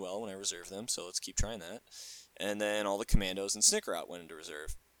doing really well when I reserve them, so let's keep trying that. And then all the commandos and Snickerot went into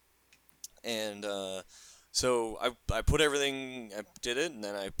reserve. And so I put everything, I did it, and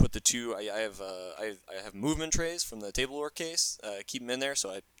then I put the two, I have movement trays from the table work case, keep them in there,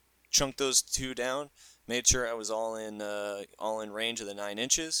 so I chunked those two down, made sure I was all in range of the 9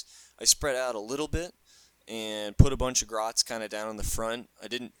 inches. I spread out a little bit, and put a bunch of grots kind of down in the front. I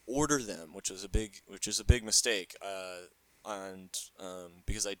didn't order them, which is a big mistake,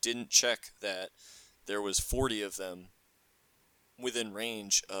 because I didn't check that there was 40 of them within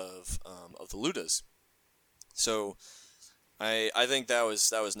range of the Ludas. So I think that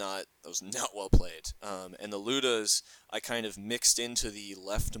was not well played. And the Ludas I kind of mixed into the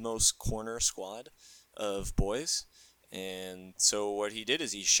leftmost corner squad of boys. And so what he did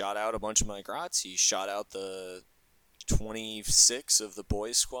is he shot out a bunch of my grots. He shot out the 26 of the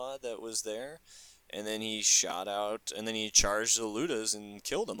boys squad that was there. And then he charged the Ludas and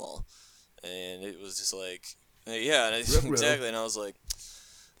killed them all. And it was just like, yeah, exactly. And I was like,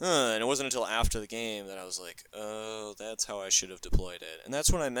 and it wasn't until after the game that I was like, oh, that's how I should have deployed it. And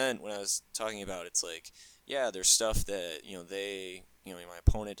that's what I meant when I was talking about it's like, yeah, there's stuff that, my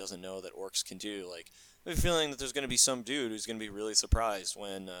opponent doesn't know that orcs can do. Like, I have a feeling that there's going to be some dude who's going to be really surprised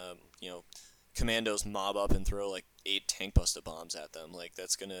when, commandos mob up and throw like 8 tank buster bombs at them. Like,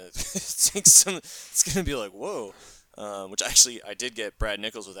 that's going to it's going to be like, whoa. Which actually, I did get Brad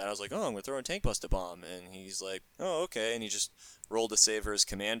Nichols with that. I was like, oh, I'm going to throw a tank buster bomb. And he's like, oh, okay. And he just rolled a save for his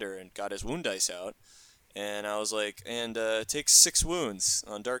commander and got his wound dice out. And I was like, and take 6 wounds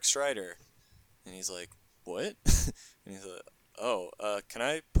on Dark Strider. And he's like, what? And he's like, oh, can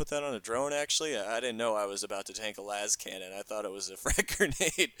I put that on a drone, actually? I didn't know I was about to tank a las cannon. I thought it was a frag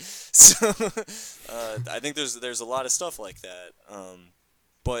grenade. So I think there's a lot of stuff like that.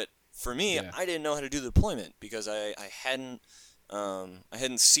 But for me, yeah. I didn't know how to do the deployment because I hadn't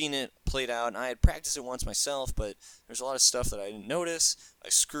seen it played out, and I had practiced it once myself, but there's a lot of stuff that I didn't notice. I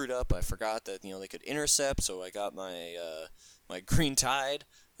screwed up. I forgot that they could intercept, so I got my my Green Tide.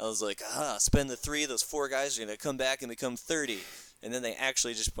 I was like, spend the 3, those 4 guys are going to come back and become 30. And then they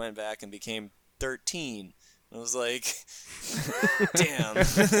actually just went back and became 13. I was like, damn.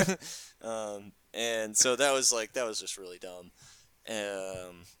 And so that was just really dumb.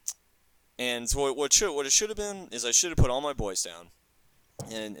 And so what it should have been is I should have put all my boys down.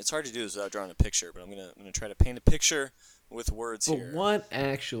 And it's hard to do this without drawing a picture, but I'm gonna try to paint a picture with words here. But what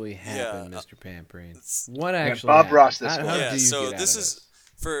actually happened, Mr. Pampreen? What actually Bob happened? Ross this how one. do you so get this out of is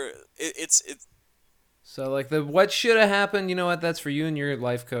for it's. So like what should have happened? You know what? That's for you and your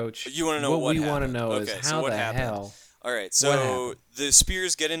life coach. You want to know what we want to know okay, is so how what the happened? hell. All right, so the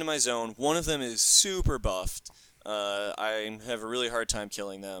spears get into my zone. One of them is super buffed. I have a really hard time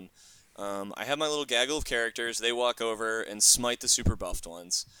killing them. I have my little gaggle of characters. They walk over and smite the super buffed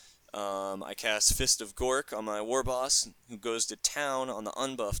ones. I cast Fist of Gork on my war boss, who goes to town on the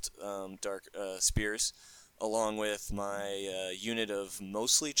unbuffed dark spears, along with my unit of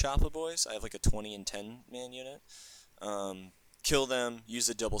mostly Choppa boys. I have like a 20 and 10 man unit. Kill them, use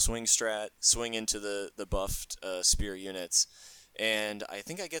a double swing strat, swing into the buffed spear units, and I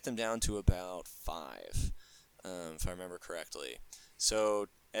think I get them down to about 5, if I remember correctly. So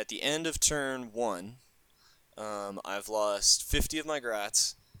at the end of turn 1, I've lost 50 of my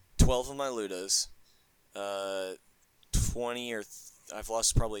Grats, 12 of my Ludas, 20 I've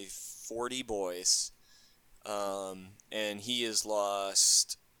lost probably 40 boys, and he has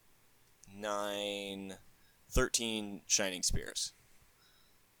lost 13 Shining Spears.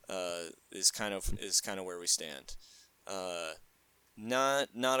 Is kind of where we stand. Not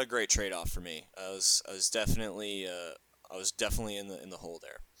a great trade-off for me. I was definitely in the hole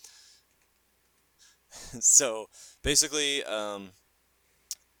there. So basically,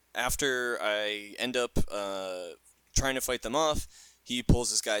 after I end up trying to fight them off, he pulls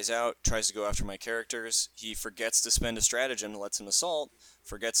his guys out, tries to go after my characters. He forgets to spend a stratagem, lets him assault,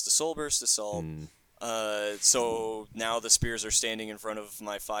 forgets to Soul Burst assault. So now the spears are standing in front of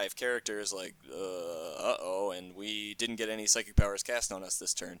my 5 characters, like, uh-oh, and we didn't get any psychic powers cast on us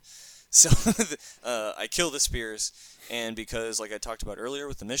this turn. So I kill the spears, and because, like I talked about earlier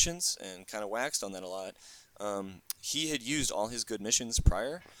with the missions, and kind of waxed on that a lot, he had used all his good missions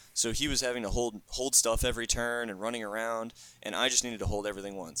prior, so he was having to hold stuff every turn and running around, and I just needed to hold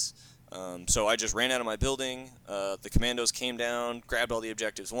everything once. So I just ran out of my building, the commandos came down, grabbed all the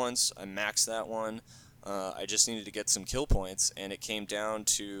objectives once, I maxed that one, I just needed to get some kill points, and it came down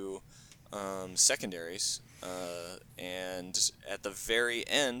to secondaries, and at the very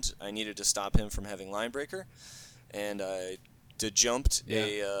end, I needed to stop him from having Linebreaker, and I dejumped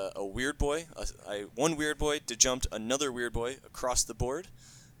a weird boy, one weird boy dejumped another weird boy across the board,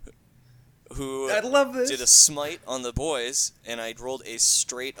 who I love this. did a smite on the boys, and I rolled a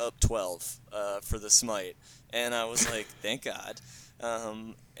straight up 12 for the smite, and I was like, thank God,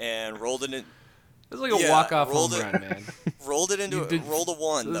 and rolled it in. It's like a walk-off home run, man. Rolled it into rolled a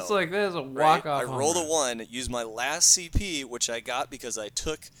 1 though. It's like there's a walk-off. Right? I rolled a 1, used my last CP, which I got because I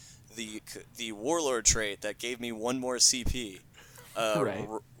took the Warlord trait that gave me 1 more CP. Right.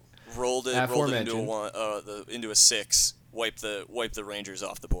 Rolled it into a 1, into a 6. Wipe the Rangers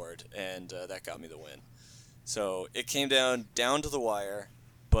off the board, and that got me the win. So it came down to the wire,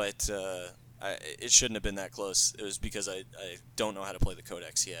 but it shouldn't have been that close. It was because I don't know how to play the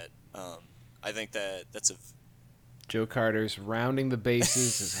Codex yet. I think that's a... Joe Carter's rounding the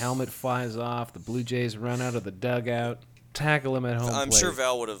bases. His helmet flies off. The Blue Jays run out of the dugout. Tackle him at home I'm plate. sure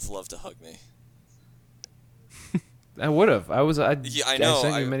Val would have loved to hug me. I would have. I know. I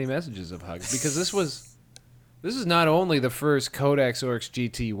sent you I many messages of hugs because this is not only the first Codex Orcs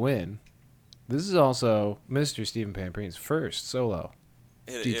GT win. This is also Mr. Stephen Pampreen's first solo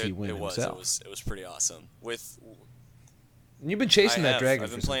GT win himself. It was pretty awesome. You've been chasing that dragon.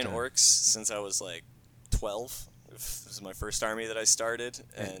 I've been playing Orcs since I was like 12. This is my first army that I started,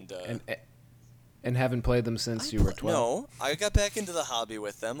 and haven't played them since you were 12. No, I got back into the hobby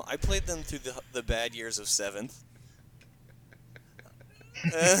with them. I played them through the bad years of 7th.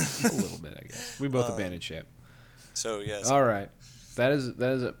 A little bit, I guess. We both abandoned ship. So yes. All right, that is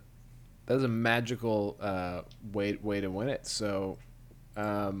a magical way to win it. So,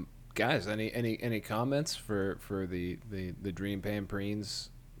 guys, any comments for the Dream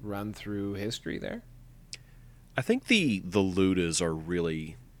Pampreen's run through history there? I think the Ludas are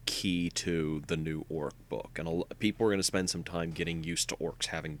really key to the new Orc book, and people are going to spend some time getting used to Orcs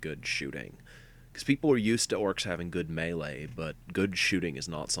having good shooting. Because people are used to Orcs having good melee, but good shooting is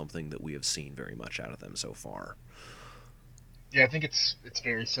not something that we have seen very much out of them so far. Yeah, I think it's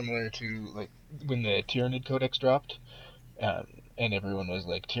very similar to like when the Tyranid Codex dropped, and everyone was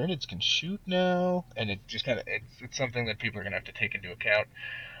like, Tyranids can shoot now, and it just kind of it's something that people are gonna have to take into account.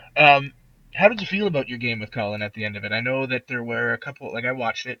 How did you feel about your game with Colin at the end of it? I know that there were a couple, like I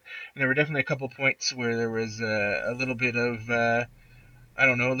watched it, and there were definitely a couple points where there was a little bit of a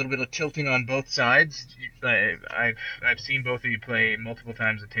little bit of tilting on both sides. I've seen both of you play multiple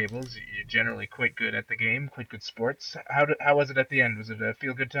times at tables. You're generally quite good at the game, quite good sports. How was it at the end? Was it a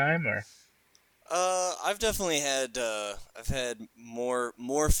feel good time or? I've definitely had I've had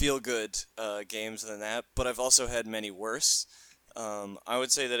more feel good games than that, but I've also had many worse. I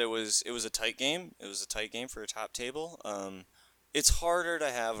would say that it was a tight game. It was a tight game for a top table. It's harder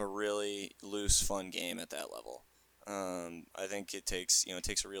to have a really loose, fun game at that level. I think it takes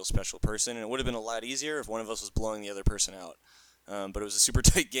a real special person, and it would have been a lot easier if one of us was blowing the other person out. But it was a super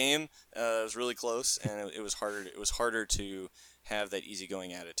tight game. It was really close, and it was harder. It was harder to have that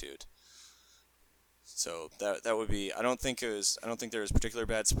easygoing attitude. So that would be. I don't think there was particular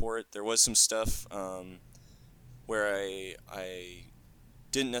bad sport. There was some stuff where I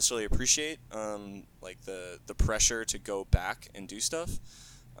didn't necessarily appreciate, like the pressure to go back and do stuff.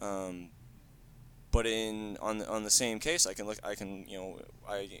 But on the same case, I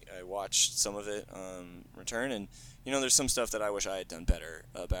watched some of it return, and there's some stuff that I wish I had done better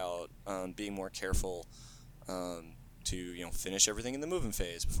about being more careful to finish everything in the movement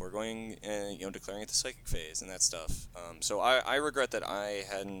phase before going and declaring it the psychic phase and that stuff. So I regret that I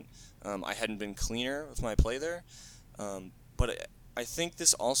hadn't been cleaner with my play there. But I think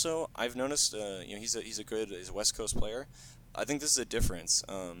this also, I've noticed, he's a West Coast player. I think this is a difference.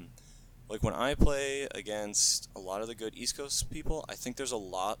 Like when I play against a lot of the good East Coast people, I think there's a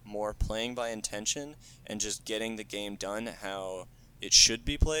lot more playing by intention and just getting the game done how it should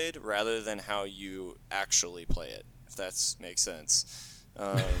be played rather than how you actually play it, if that makes sense.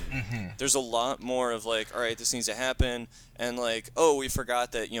 There's a lot more of like, all right, this needs to happen, and like, oh, we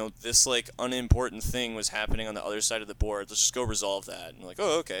forgot that this like unimportant thing was happening on the other side of the board. Let's just go resolve that. And like,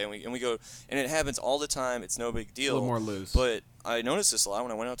 oh, okay, and we go, and it happens all the time. It's no big deal. A little more loose. But I noticed this a lot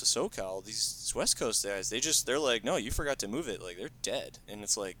when I went out to SoCal. These West Coast guys, they're like, no, you forgot to move it. Like they're dead, and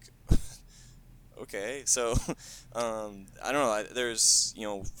it's like. Okay, so I don't know. There's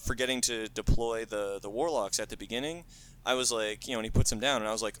forgetting to deploy the warlocks at the beginning. I was like, and he puts them down, and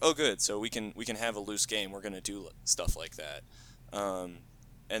I was like, oh, good. So we can have a loose game. We're gonna do stuff like that.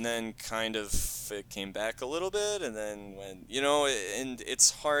 And then kind of it came back a little bit, and then when and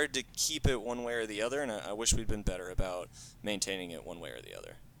it's hard to keep it one way or the other, and I wish we'd been better about maintaining it one way or the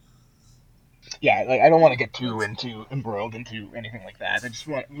other. Yeah, like I don't want to get too embroiled into anything like that.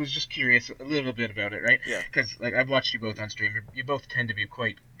 Was just curious a little bit about it, right? Yeah. Because like I've watched you both on stream. You both tend to be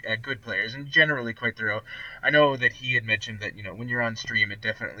quite good players and generally quite thorough. I know that he had mentioned that when you're on stream, it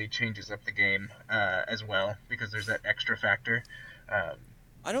definitely changes up the game as well because there's that extra factor.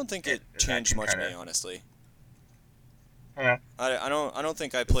 I don't think it changed much, me honestly. I don't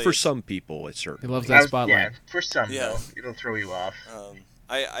think I played. For some people, it certainly. He loves that spotlight. Yeah, for some though, it'll throw you off.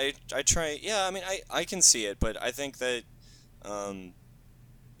 I try. Yeah, I mean, I can see it, but I think that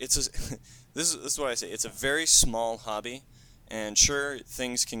it's this is what I say. It's a very small hobby, and sure,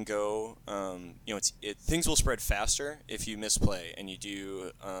 things can go. Things will spread faster if you misplay and you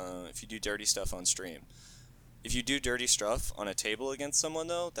do if you do dirty stuff on stream. If you do dirty stuff on a table against someone,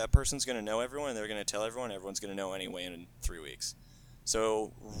 though, that person's going to know everyone, and they're going to tell everyone. Everyone's going to know anyway in 3 weeks.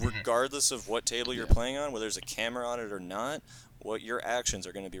 So regardless of what table you're playing on, whether there's a camera on it or not, what your actions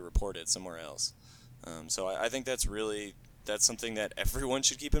are going to be reported somewhere else. So I think that's something that everyone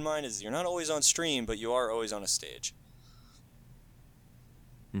should keep in mind is you're not always on stream, but you are always on a stage.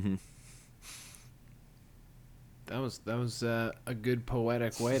 Mm-hmm. That was a good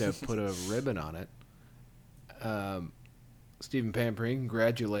poetic way to put a ribbon on it. Stephen Pamperin,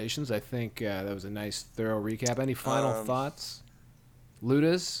 congratulations. I think that was a nice, thorough recap. Any final thoughts?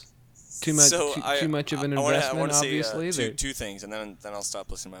 Ludas? Too much of an investment, I wanna obviously. Say, two things, and then I'll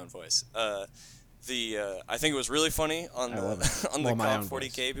stop listening to my own voice. I think it was really funny on the COD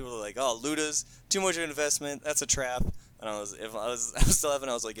 40K. People were like, "Oh, Ludas, too much of an investment. That's a trap." And I was still laughing.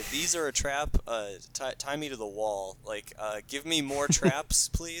 I was like, "If these are a trap, tie me to the wall. Like, give me more traps,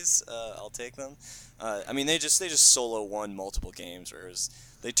 please. I'll take them." I mean, they just solo won multiple games, whereas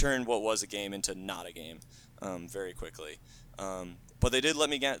they turned what was a game into not a game, very quickly. But they did let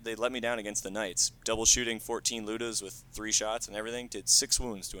me down against the Knights. Double shooting 14 Ludas with 3 shots and everything, did 6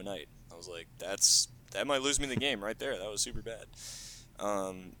 wounds to a Knight. I was like, that might lose me the game right there. That was super bad.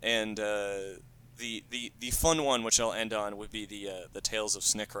 And the fun one, which I'll end on, would be the Tales of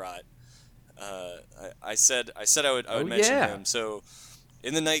Snickrot. I said I would mention him. So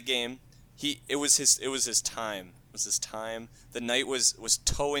in the Knight game, it was his time. The Knight was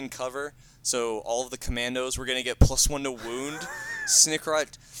toe in cover. So all of the commandos were gonna get +1 to wound.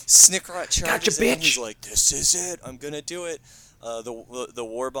 Snickrot charges in. He's like, "This is it. I'm gonna do it." The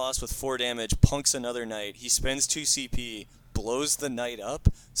war boss with 4 damage punks another Knight. He spends 2 CP, blows the Knight up,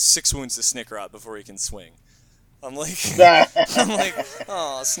 6 wounds to Snickrot before he can swing. I'm like,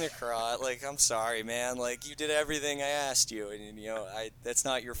 oh, Snickrot, like, I'm sorry, man. Like, you did everything I asked you, and that's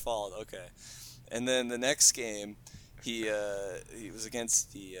not your fault. Okay. And then the next game, he was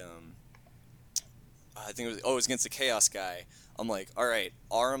against the it was against the Chaos guy. I'm like, all right,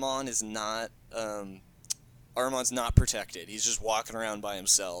 Ahriman Ahriman's not protected. He's just walking around by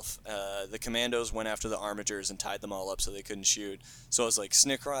himself. The commandos went after the armigers and tied them all up so they couldn't shoot. So I was like,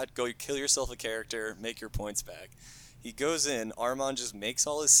 Snickrot, go kill yourself a character, make your points back. He goes in, Ahriman just makes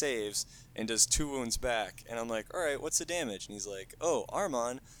all his saves and does 2 wounds back. And I'm like, all right, what's the damage? And he's like, oh,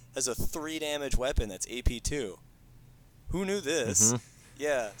 Ahriman has a 3 damage weapon that's AP2. Who knew this? Mm-hmm.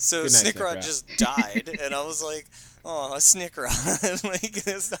 Yeah, so Snickrot just died, and I was like, "Oh, Snickrot, like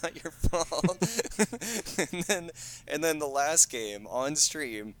it's not your fault." and then the last game on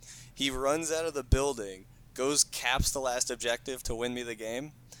stream, he runs out of the building, caps the last objective to win me the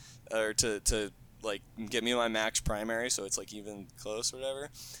game, or to like get me my max primary, so it's like even close or whatever.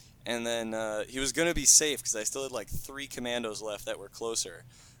 And then he was going to be safe because I still had like 3 commandos left that were closer.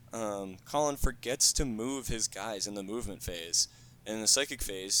 Colin forgets to move his guys in the movement phase. And in the psychic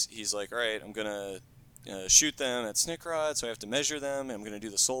phase, he's like, all right, I'm going to shoot them at Snickrot, so I have to measure them, and I'm going to do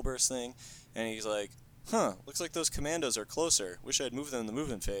the soul burst thing. And he's like, looks like those commandos are closer. Wish I'd moved them in the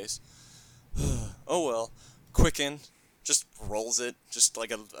movement phase. Oh well. Quicken. Just rolls it. Just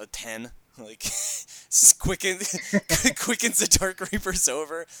like a 10. Like, quickens the Dark Reapers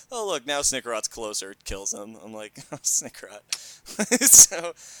over. Oh, look, now Snickrot's closer. Kills him. I'm like, oh, Snickrot.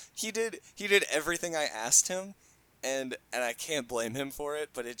 So, he did everything I asked him, and I can't blame him for it,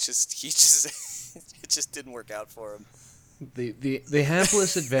 but it just didn't work out for him. The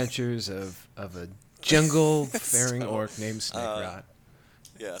hapless adventures of a jungle-faring orc named Snickrot.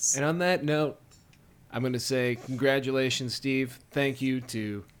 Yes. And on that note, I'm going to say congratulations, Steve. Thank you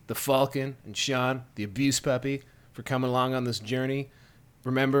to the Falcon and Sean, the abuse puppy, for coming along on this journey.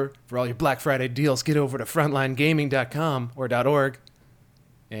 Remember, for all your Black Friday deals, get over to frontlinegaming.com or .org.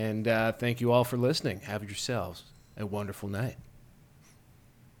 And thank you all for listening. Have yourselves a wonderful night.